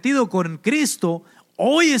comprometido con Cristo,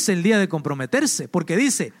 hoy es el día de comprometerse, porque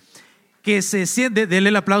dice que se siente, dele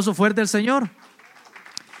el aplauso fuerte al Señor.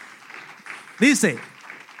 Dice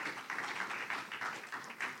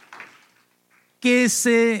que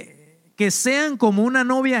sean como una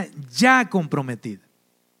novia ya comprometida.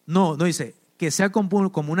 No dice que sea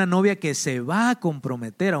como una novia que se va a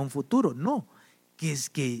comprometer a un futuro, no,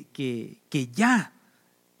 que ya,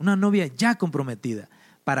 una novia ya comprometida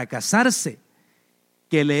para casarse,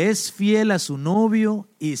 que le es fiel a su novio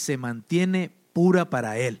y se mantiene pura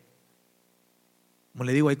para él. Como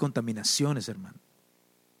le digo, hay contaminaciones, hermano.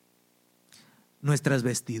 Nuestras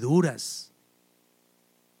vestiduras,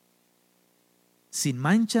 sin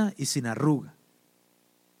mancha y sin arruga.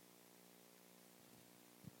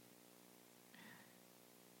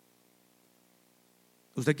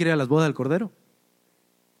 ¿Usted quiere ir a las bodas del Cordero?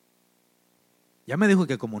 Ya me dijo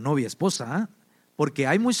que como novia, esposa, porque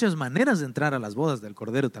hay muchas maneras de entrar a las bodas del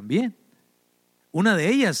Cordero también. Una de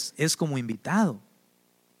ellas es como invitado.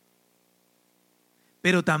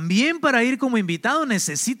 Pero también para ir como invitado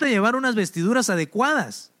necesita llevar unas vestiduras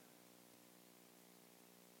adecuadas.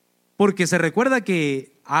 Porque se recuerda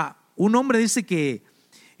que un hombre dice que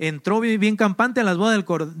entró bien campante a las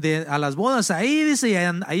bodas, ahí dice, y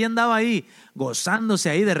ahí andaba ahí, gozándose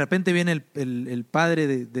ahí. De repente viene el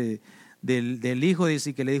padre del hijo,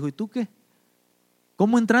 dice, que le dijo: ¿y tú qué?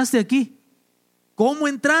 ¿Cómo entraste aquí? ¿Cómo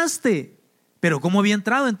entraste? Pero ¿cómo había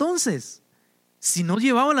entrado entonces? Si no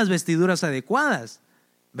llevaba las vestiduras adecuadas,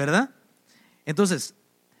 ¿verdad? Entonces,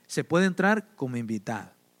 se puede entrar como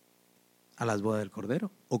invitada a las bodas del Cordero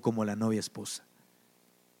o como la novia esposa.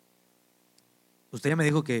 Usted ya me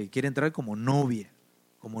dijo que quiere entrar como novia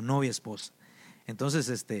esposa.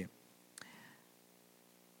 Entonces,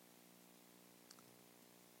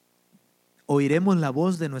 oiremos la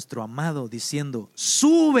voz de nuestro amado diciendo: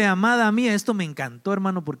 sube, amada mía. Esto me encantó,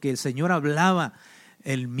 hermano, porque el Señor hablaba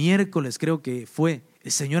el miércoles, creo que fue.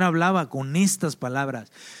 El Señor hablaba con estas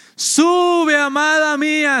palabras: sube, amada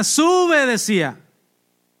mía, sube, decía.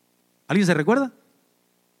 ¿Alguien se recuerda?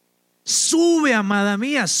 Sube, amada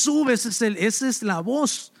mía, sube. Esa es la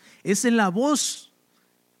voz. Esa es la voz.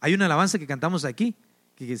 Hay una alabanza que cantamos aquí,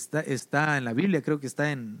 que está en la Biblia, creo que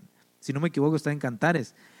está si no me equivoco, está en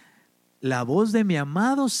Cantares. La voz de mi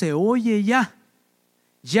amado se oye ya.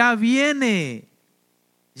 Ya viene.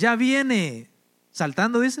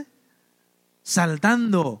 Saltando, dice.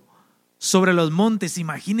 Saltando sobre los montes.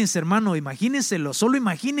 Imagínese, hermano, imagíneselo, solo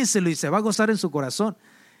imagíneselo y se va a gozar en su corazón.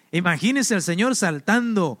 Imagínese al Señor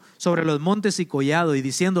saltando sobre los montes y collado y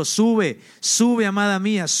diciendo: sube, sube, amada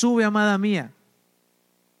mía, sube, amada mía.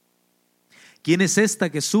 ¿Quién es esta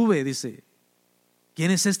que sube? Dice.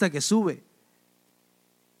 ¿Quién es esta que sube?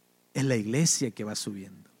 Es la iglesia que va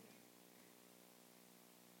subiendo.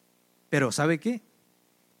 Pero ¿sabe qué?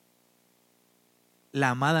 La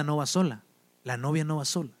amada no va sola, la novia no va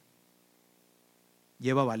sola.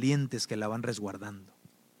 Lleva valientes que la van resguardando.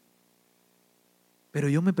 Pero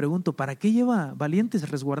yo me pregunto, ¿para qué lleva valientes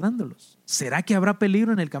resguardándolos? ¿Será que habrá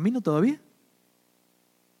peligro en el camino todavía?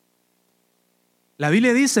 La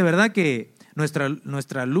Biblia dice, ¿verdad?, que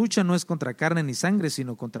nuestra lucha no es contra carne ni sangre,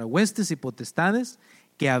 sino contra huestes y potestades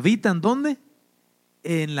que habitan, ¿dónde?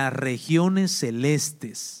 En las regiones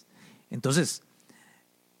celestes. Entonces,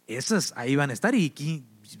 esas ahí van a estar y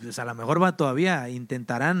pues a lo mejor todavía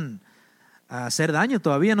intentarán hacer daño,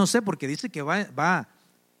 todavía no sé, porque dice que va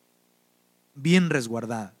bien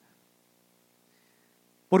resguardada.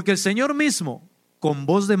 Porque el Señor mismo, con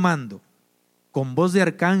voz de mando, con voz de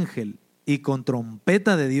arcángel y con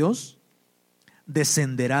trompeta de Dios,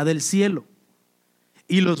 descenderá del cielo,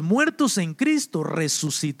 y los muertos en Cristo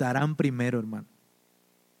resucitarán primero, hermano.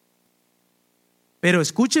 Pero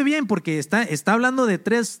escuche bien, porque está hablando de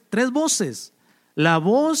tres voces: la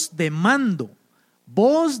voz de mando,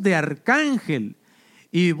 voz de arcángel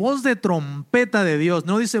y voz de trompeta de Dios.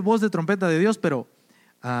 No dice voz de trompeta de Dios, pero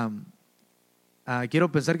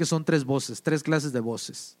quiero pensar que son tres voces, tres clases de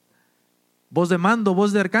voces: voz de mando,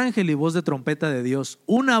 voz de arcángel y voz de trompeta de Dios.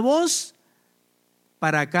 Una voz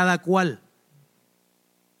para cada cual.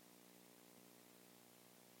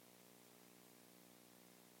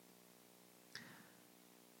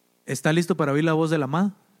 ¿Está listo para oír la voz del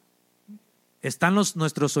amado? ¿Están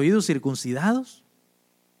nuestros oídos circuncidados?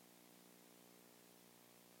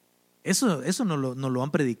 Eso nos lo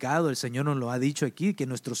han predicado, el Señor nos lo ha dicho aquí, que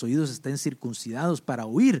nuestros oídos estén circuncidados para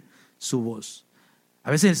oír su voz.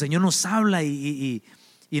 A veces el Señor nos habla y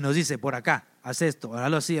nos dice: por acá, haz esto,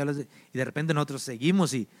 hazlo así, y de repente nosotros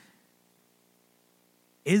seguimos y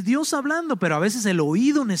es Dios hablando, pero a veces el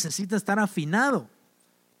oído necesita estar afinado.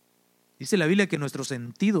 Dice la Biblia que nuestros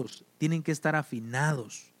sentidos tienen que estar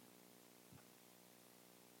afinados.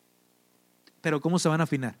 Pero ¿cómo se van a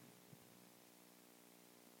afinar?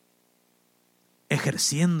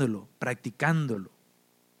 Ejerciéndolo, practicándolo.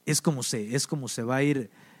 Es como se va a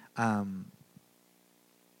ir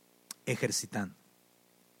ejercitando.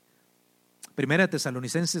 Primera de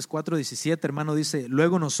Tesalonicenses 4:17, hermano, dice: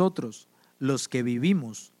 luego nosotros, los que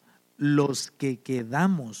vivimos, los que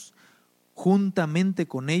quedamos, juntamente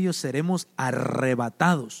con ellos seremos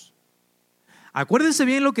arrebatados. Acuérdense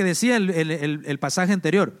bien lo que decía el pasaje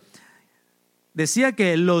anterior. Decía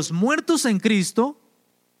que los muertos en Cristo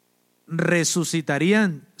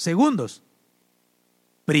resucitarían segundos.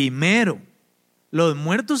 Primero, los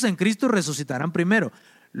muertos en Cristo resucitarán primero.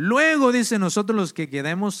 Luego, dice, nosotros los que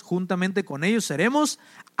quedemos juntamente con ellos seremos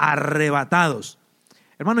arrebatados.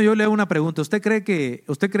 Hermano, yo le hago una pregunta. ¿Usted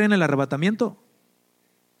cree en el arrebatamiento?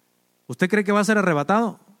 ¿Usted cree que va a ser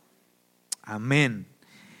arrebatado? Amén.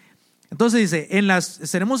 Entonces dice,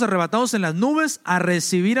 seremos arrebatados en las nubes a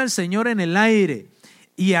recibir al Señor en el aire,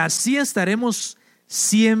 y así estaremos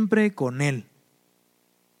siempre con Él.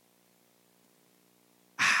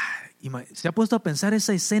 ¿Se ha puesto a pensar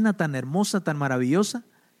esa escena tan hermosa, tan maravillosa?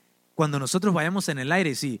 Cuando nosotros vayamos en el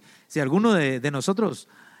aire, si alguno de nosotros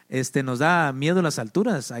nos da miedo las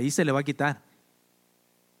alturas, ahí se le va a quitar.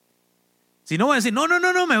 Si no, va a decir, no,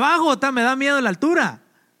 me bajo, me da miedo la altura.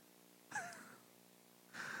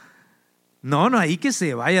 No, ahí que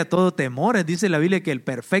se vaya todo temor. Dice la Biblia que el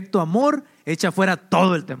perfecto amor echa fuera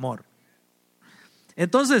todo el temor.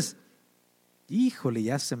 Entonces, híjole,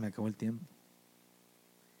 ya se me acabó el tiempo.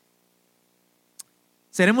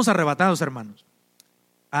 Seremos arrebatados, hermanos.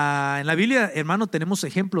 En la Biblia, hermano, tenemos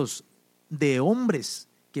ejemplos de hombres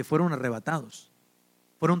que fueron arrebatados,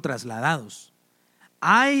 fueron trasladados.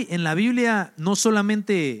 Hay en la Biblia no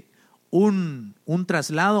solamente un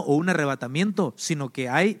traslado o un arrebatamiento, sino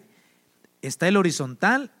que está el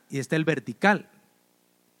horizontal y está el vertical.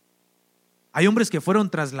 Hay hombres que fueron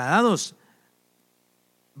trasladados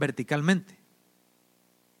verticalmente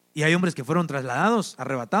y hay hombres que fueron trasladados,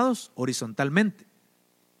 arrebatados horizontalmente.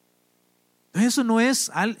 Eso no es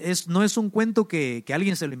un cuento que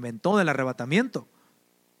alguien se lo inventó del arrebatamiento.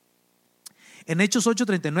 En Hechos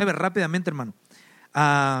 8:39, rápidamente, hermano,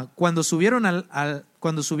 cuando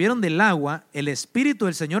subieron del agua, el Espíritu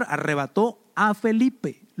del Señor arrebató a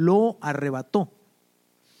Felipe, lo arrebató.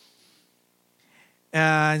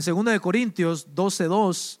 En 2 Corintios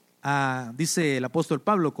 12:2 dice el apóstol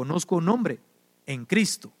Pablo: conozco un hombre en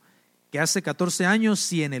Cristo que hace 14 años,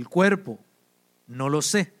 si en el cuerpo, no lo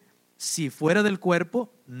sé; si fuera del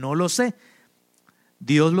cuerpo, no lo sé.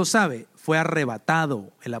 Dios lo sabe. Fue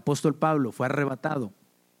arrebatado. El apóstol Pablo fue arrebatado.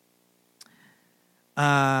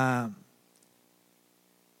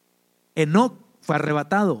 Enoc fue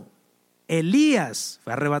arrebatado. Elías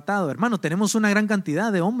fue arrebatado. Hermano, tenemos una gran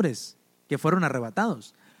cantidad de hombres que fueron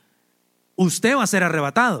arrebatados. Usted va a ser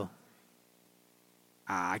arrebatado.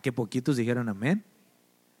 Qué poquitos dijeron amén.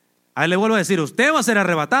 Ahí le vuelvo a decir, usted va a ser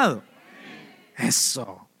arrebatado.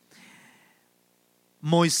 Eso.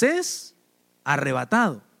 Moisés,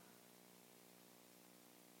 arrebatado.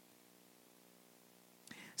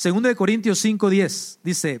 2 Corintios 5:10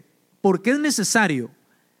 dice: porque es necesario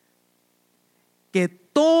que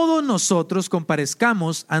todos nosotros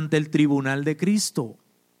comparezcamos ante el tribunal de Cristo.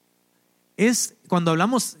 Cuando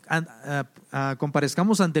hablamos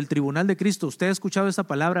comparezcamos ante el tribunal de Cristo, ¿usted ha escuchado esa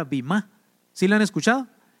palabra bimá? ¿Sí la han escuchado?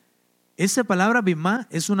 Esa palabra bimá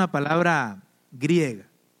es una palabra griega.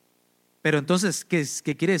 Pero entonces,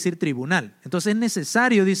 ¿qué quiere decir tribunal? Entonces es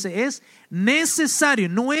necesario, dice, es necesario.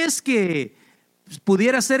 No es que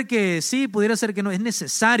pudiera ser que sí, pudiera ser que no. Es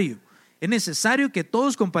necesario. Es necesario que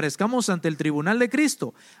todos comparezcamos ante el tribunal de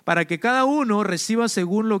Cristo, para que cada uno reciba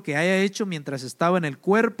según lo que haya hecho mientras estaba en el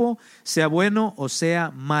cuerpo, sea bueno o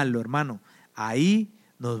sea malo, hermano. Ahí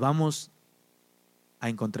nos vamos a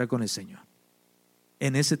encontrar con el Señor,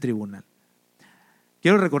 en ese tribunal.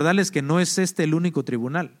 Quiero recordarles que no es este el único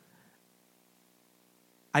tribunal.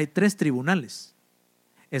 Hay 3 tribunales.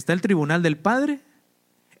 Está el tribunal del Padre,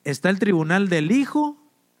 está el tribunal del Hijo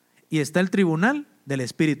y está el tribunal del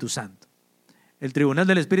Espíritu Santo. El tribunal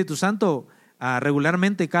del Espíritu Santo,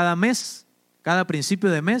 regularmente cada mes, cada principio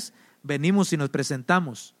de mes, venimos y nos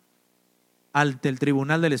presentamos ante el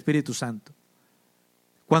tribunal del Espíritu Santo.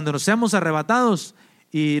 Cuando nos seamos arrebatados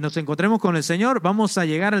y nos encontremos con el Señor, vamos a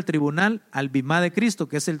llegar al tribunal, al bimá de Cristo,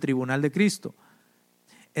 que es el tribunal de Cristo.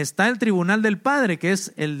 Está el tribunal del Padre, que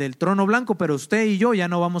es el del trono blanco, pero usted y yo ya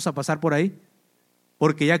no vamos a pasar por ahí,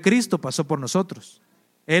 porque ya Cristo pasó por nosotros.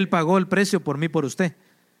 Él pagó el precio por mí, por usted.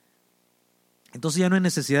 Entonces ya no hay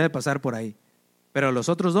necesidad de pasar por ahí. Pero los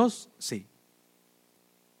otros 2, sí.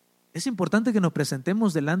 Es importante que nos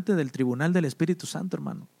presentemos delante del tribunal del Espíritu Santo,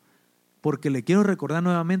 hermano, porque le quiero recordar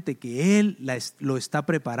nuevamente que Él lo está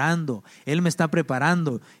preparando. Él me está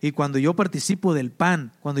preparando. Y cuando yo participo del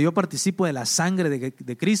pan, cuando yo participo de la sangre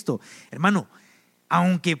de Cristo, hermano,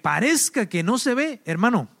 aunque parezca que no se ve,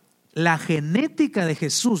 hermano, La genética de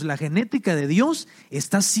Jesús, la genética de Dios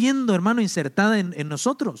está siendo, hermano, insertada en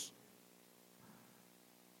nosotros.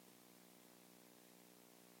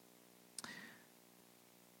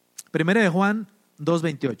 Primera de Juan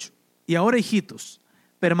 2:28. Y ahora, hijitos,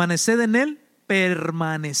 permaneced en Él,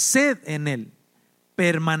 permaneced en Él,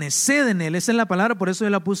 permaneced en Él. Esa es la palabra, por eso yo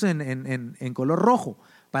la puse en color rojo,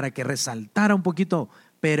 para que resaltara un poquito.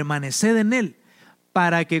 Permaneced en Él,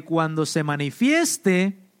 para que cuando se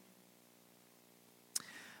manifieste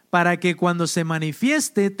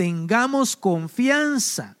tengamos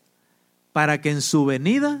confianza, para que en su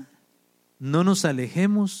venida no nos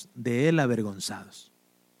alejemos de Él avergonzados.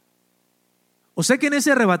 O sea que en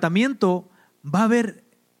ese arrebatamiento va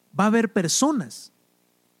a haber personas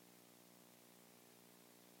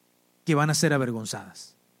que van a ser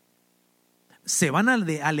avergonzadas. Se van a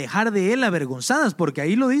alejar de Él avergonzadas, porque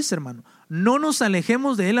ahí lo dice, hermano. No nos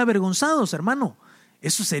alejemos de Él avergonzados, hermano.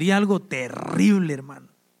 Eso sería algo terrible, hermano.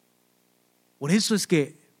 Por eso es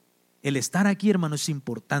que el estar aquí, hermano, es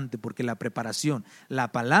importante, porque la preparación,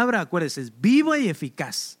 la palabra, acuérdense, es viva y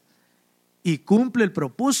eficaz y cumple el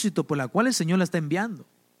propósito por el cual el Señor la está enviando.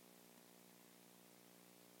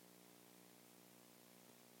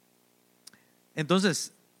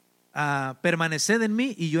 Entonces, permaneced en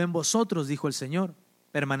mí y yo en vosotros, dijo el Señor.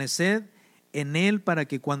 Permaneced en Él para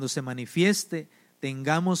que cuando se manifieste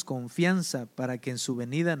tengamos confianza, para que en su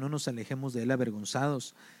venida no nos alejemos de Él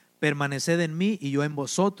avergonzados. Permaneced en mí y yo en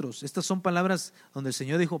vosotros. Estas son palabras donde el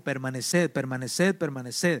Señor dijo permaneced, permaneced,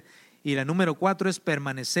 permaneced. Y la número 4 es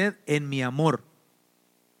permaneced en mi amor.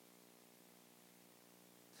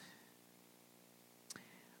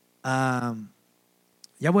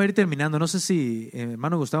 Ya voy a ir terminando. No sé si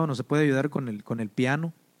hermano Gustavo nos puede ayudar con el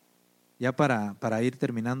piano, ya para ir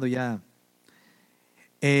terminando ya.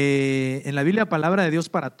 En la Biblia, palabra de Dios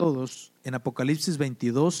para todos, en Apocalipsis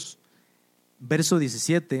 22, verso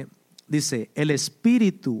 17, dice: el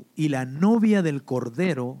Espíritu y la novia del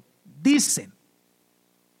Cordero dicen: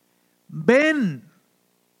 ven,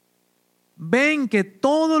 que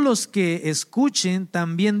todos los que escuchen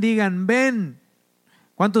también digan ven.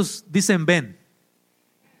 ¿Cuántos dicen ven?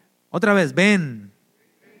 Otra vez, ven.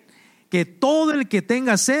 Que todo el que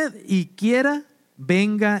tenga sed y quiera,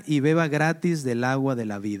 venga y beba gratis del agua de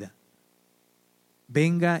la vida.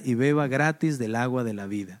 Venga y beba gratis del agua de la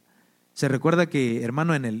vida. Se recuerda que,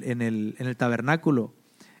 hermano, en el tabernáculo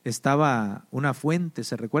estaba una fuente,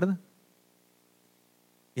 ¿se recuerda?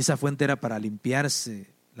 Esa fuente era para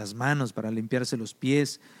limpiarse las manos, para limpiarse los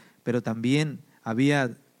pies, pero también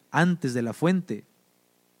había, antes de la fuente,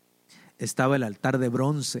 estaba el altar de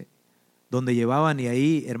bronce, donde llevaban, y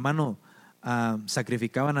ahí, hermano,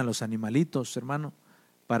 sacrificaban a los animalitos, hermano,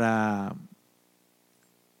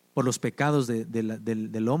 por los pecados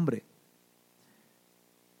del hombre.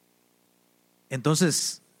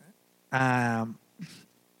 Entonces,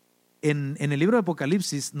 en el libro de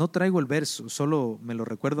Apocalipsis, no traigo el verso, solo me lo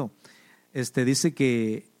recuerdo. Dice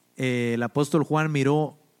que el apóstol Juan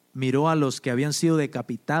miró a los que habían sido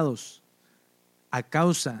decapitados a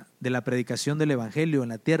causa de la predicación del evangelio en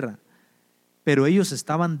la tierra, pero ellos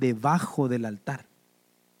estaban debajo del altar.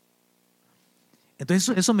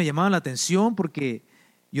 Entonces eso me llamaba la atención, porque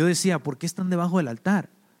yo decía, ¿por qué están debajo del altar?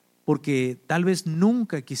 Porque tal vez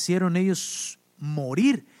nunca quisieron ellos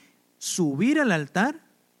morir, subir al altar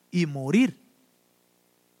y morir.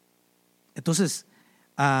 Entonces,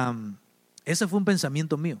 ese fue un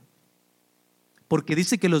pensamiento mío, porque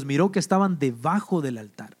dice que los miró que estaban debajo del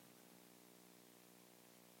altar.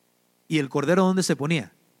 ¿Y el cordero dónde se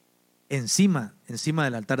ponía? Encima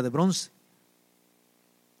del altar de bronce.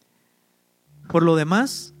 Por lo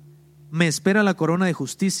demás, me espera la corona de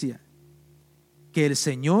justicia, que el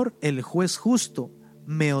Señor, el juez justo,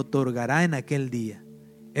 me otorgará en aquel día.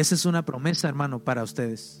 Esa es una promesa, hermano, para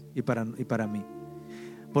ustedes y para mí.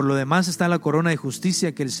 Por lo demás está la corona de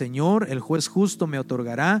justicia que el Señor, el juez justo, me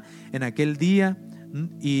otorgará en aquel día,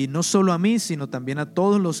 y no solo a mí, sino también a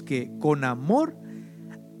todos los que con amor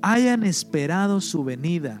hayan esperado su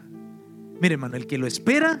venida. Mire, hermano, el que lo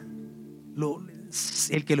espera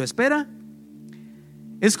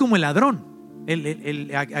es como el ladrón,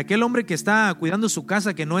 aquel hombre que está cuidando su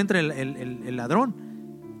casa, que no entre el ladrón.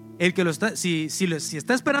 El que lo está, si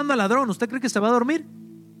está esperando al ladrón, ¿usted cree que se va a dormir?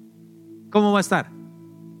 ¿Cómo va a estar?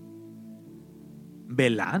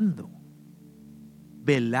 Velando.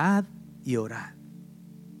 Velad y orad.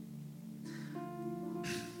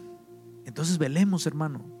 Entonces velemos,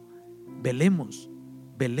 hermano. Velemos,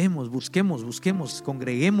 busquemos,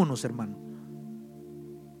 congreguémonos, hermano.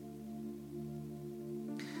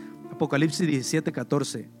 Apocalipsis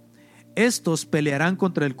 17:14. Estos pelearán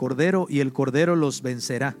contra el Cordero y el Cordero los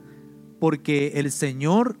vencerá, porque el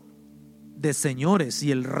Señor de señores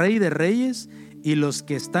y el Rey de reyes y los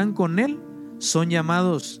que están con Él son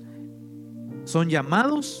llamados,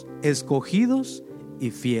 escogidos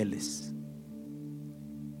y fieles.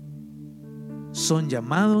 Son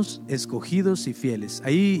llamados, escogidos y fieles.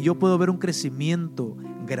 Ahí yo puedo ver un crecimiento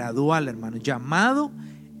gradual, hermano. Llamado,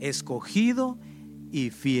 escogido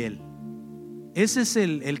y fiel. Ese es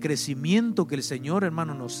el crecimiento que el Señor,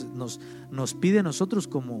 hermano, nos pide a nosotros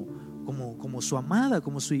como su amada,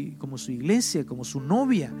 como su iglesia, como su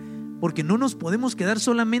novia. Porque no nos podemos quedar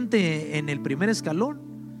solamente en el primer escalón.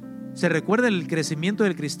 Se recuerda el crecimiento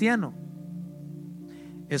del cristiano.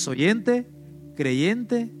 Es oyente,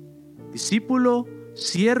 creyente, discípulo,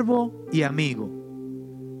 siervo y amigo.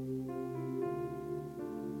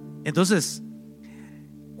 Entonces,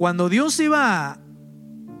 cuando Dios iba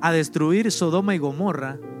a destruir Sodoma y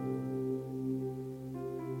Gomorra,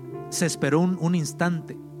 se esperó un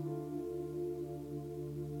instante,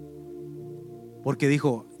 porque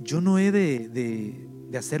dijo: yo no he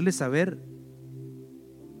de hacerle saber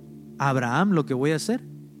a Abraham lo que voy a hacer,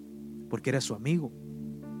 porque era su amigo.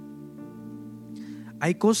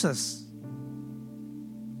 Hay cosas,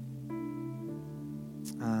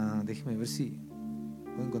 déjeme ver si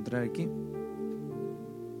puedo encontrar aquí.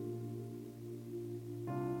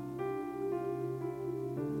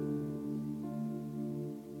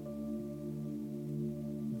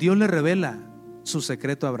 Dios le revela su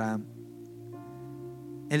secreto a Abraham.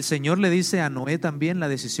 El Señor le dice a Noé también la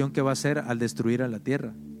decisión que va a hacer al destruir a la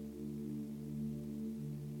tierra.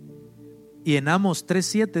 Y en Amos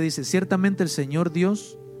 3:7 dice: ciertamente el Señor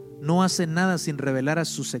Dios no hace nada sin revelar a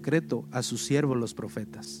su secreto a sus siervos los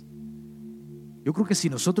profetas. Yo creo que si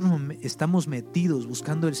nosotros estamos metidos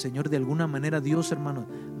buscando al Señor de alguna manera, Dios, hermano,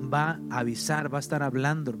 va a avisar, va a estar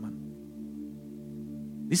hablando, hermano.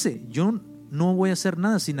 Dice: yo no voy a hacer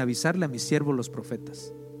nada sin avisarle a mis siervos los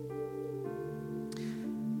profetas.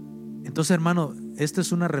 Entonces, hermano, esta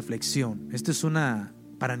es una reflexión,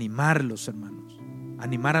 para animarlos, hermanos,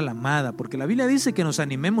 animar a la amada, porque la Biblia dice que nos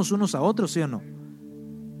animemos unos a otros, ¿sí o no?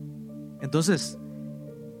 Entonces,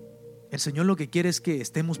 el Señor lo que quiere es que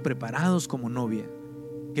estemos preparados como novia,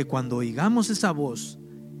 que cuando oigamos esa voz,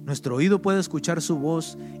 nuestro oído pueda escuchar su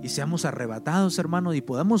voz y seamos arrebatados, hermano, y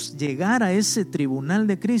podamos llegar a ese tribunal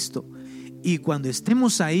de Cristo. Y cuando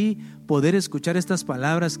estemos ahí, poder escuchar estas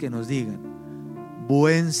palabras que nos digan: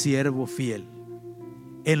 buen siervo fiel,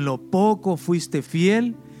 en lo poco fuiste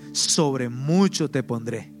fiel, sobre mucho te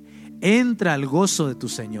pondré, entra al gozo de tu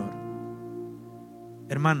Señor.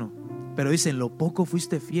 Hermano, pero dice: en lo poco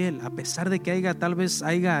fuiste fiel, a pesar de que tal vez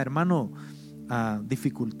haya, hermano,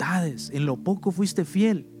 dificultades, en lo poco fuiste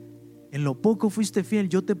fiel, en lo poco fuiste fiel,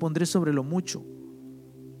 yo te pondré sobre lo mucho.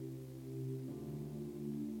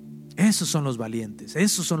 Esos son los valientes,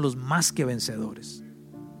 esos son los más que vencedores.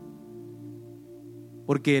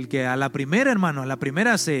 Porque el que a la primera, hermano, a la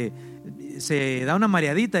primera se da una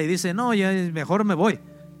mareadita y dice: no, ya mejor me voy.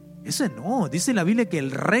 Ese no, dice la Biblia que el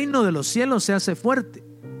reino de los cielos se hace fuerte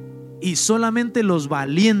y solamente los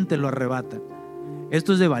valientes lo arrebatan.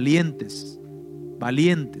 Esto es de valientes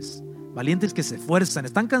que se esfuerzan,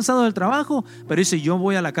 están cansados del trabajo, pero dice: yo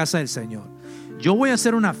voy a la casa del Señor, yo voy a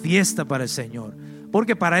hacer una fiesta para el Señor,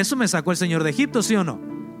 porque para eso me sacó el Señor de Egipto, ¿sí o no?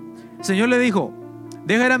 El Señor le dijo: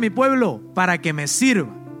 deja ir a mi pueblo para que me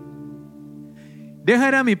sirva, deja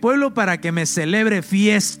ir a mi pueblo para que me celebre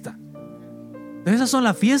fiesta. Esas son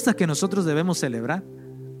las fiestas que nosotros debemos celebrar.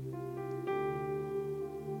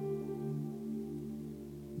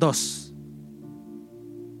 2,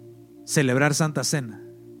 celebrar Santa Cena.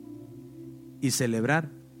 Y celebrar,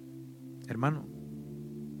 hermano,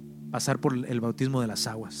 pasar por el bautismo de las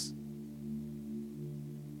aguas.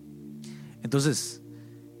 Entonces,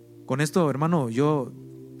 con esto, hermano, yo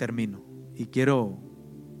termino y quiero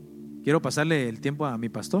pasarle el tiempo a mi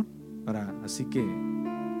pastor así que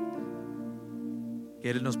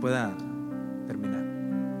él nos pueda terminar.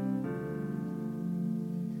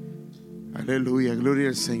 Aleluya, gloria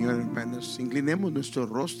al Señor, hermanos. Inclinemos nuestro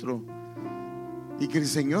rostro y que el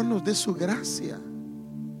Señor nos dé su gracia,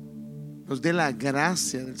 nos dé la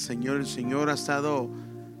gracia del Señor. El Señor ha estado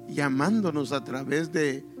llamándonos a través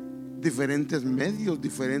de diferentes medios,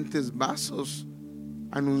 diferentes vasos,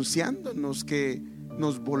 anunciándonos que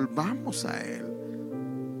nos volvamos a Él.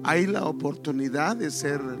 Hay la oportunidad de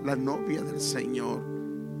ser la novia del Señor,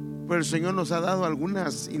 pero el Señor nos ha dado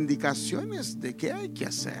algunas indicaciones de qué hay que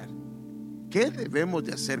hacer, qué debemos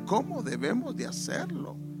de hacer, cómo debemos de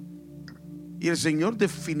hacerlo. Y el Señor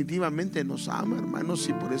definitivamente nos ama, hermanos,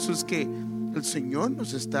 y por eso es que el Señor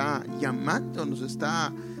nos está llamando, nos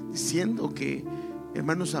está diciendo que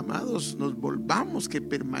hermanos amados, nos volvamos, que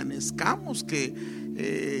permanezcamos, que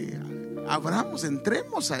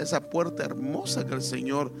entremos a esa puerta hermosa que el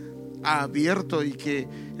Señor ha abierto y que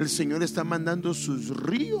el Señor está mandando sus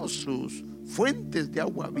ríos, sus fuentes de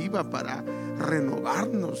agua viva para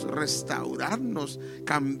renovarnos, restaurarnos,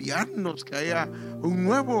 cambiarnos, que haya un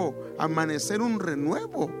nuevo amanecer, un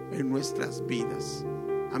renuevo en nuestras vidas.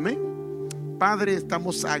 Amén. Padre,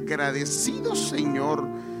 estamos agradecidos, Señor,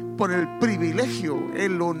 por el privilegio,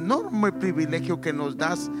 el enorme privilegio que nos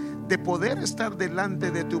das de poder estar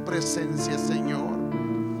delante de tu presencia, Señor.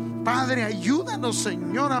 Padre, ayúdanos,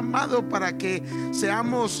 Señor amado, para que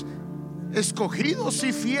seamos escogidos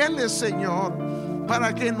y fieles, Señor,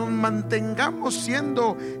 para que nos mantengamos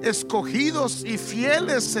siendo escogidos y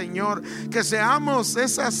fieles, Señor, que seamos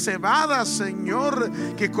esa cebada, Señor,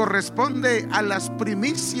 que corresponde a las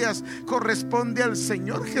primicias, corresponde al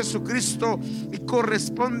Señor Jesucristo y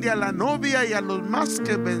corresponde a la novia y a los más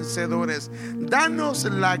que vencedores. Danos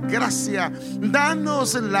la gracia,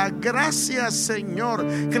 Señor.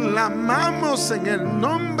 Clamamos en el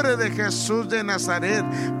nombre de Jesús de Nazaret,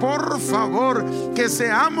 por favor, que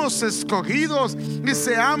seamos escogidos y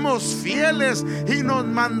seamos fieles y nos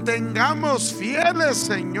mantengamos fieles,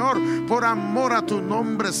 Señor, por amor a tu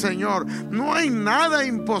nombre, Señor. No hay nada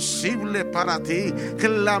imposible para ti.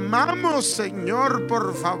 Clamamos, Señor,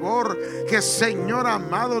 por favor, que, Señor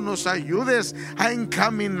amado, nos ayudes a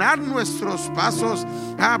encaminar nuestros pasos,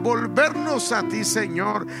 a volvernos a ti,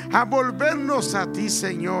 Señor, a volvernos a ti,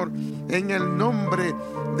 Señor. En el nombre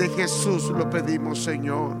de Jesús lo pedimos,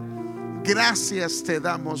 Señor. Gracias te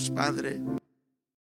damos, Padre.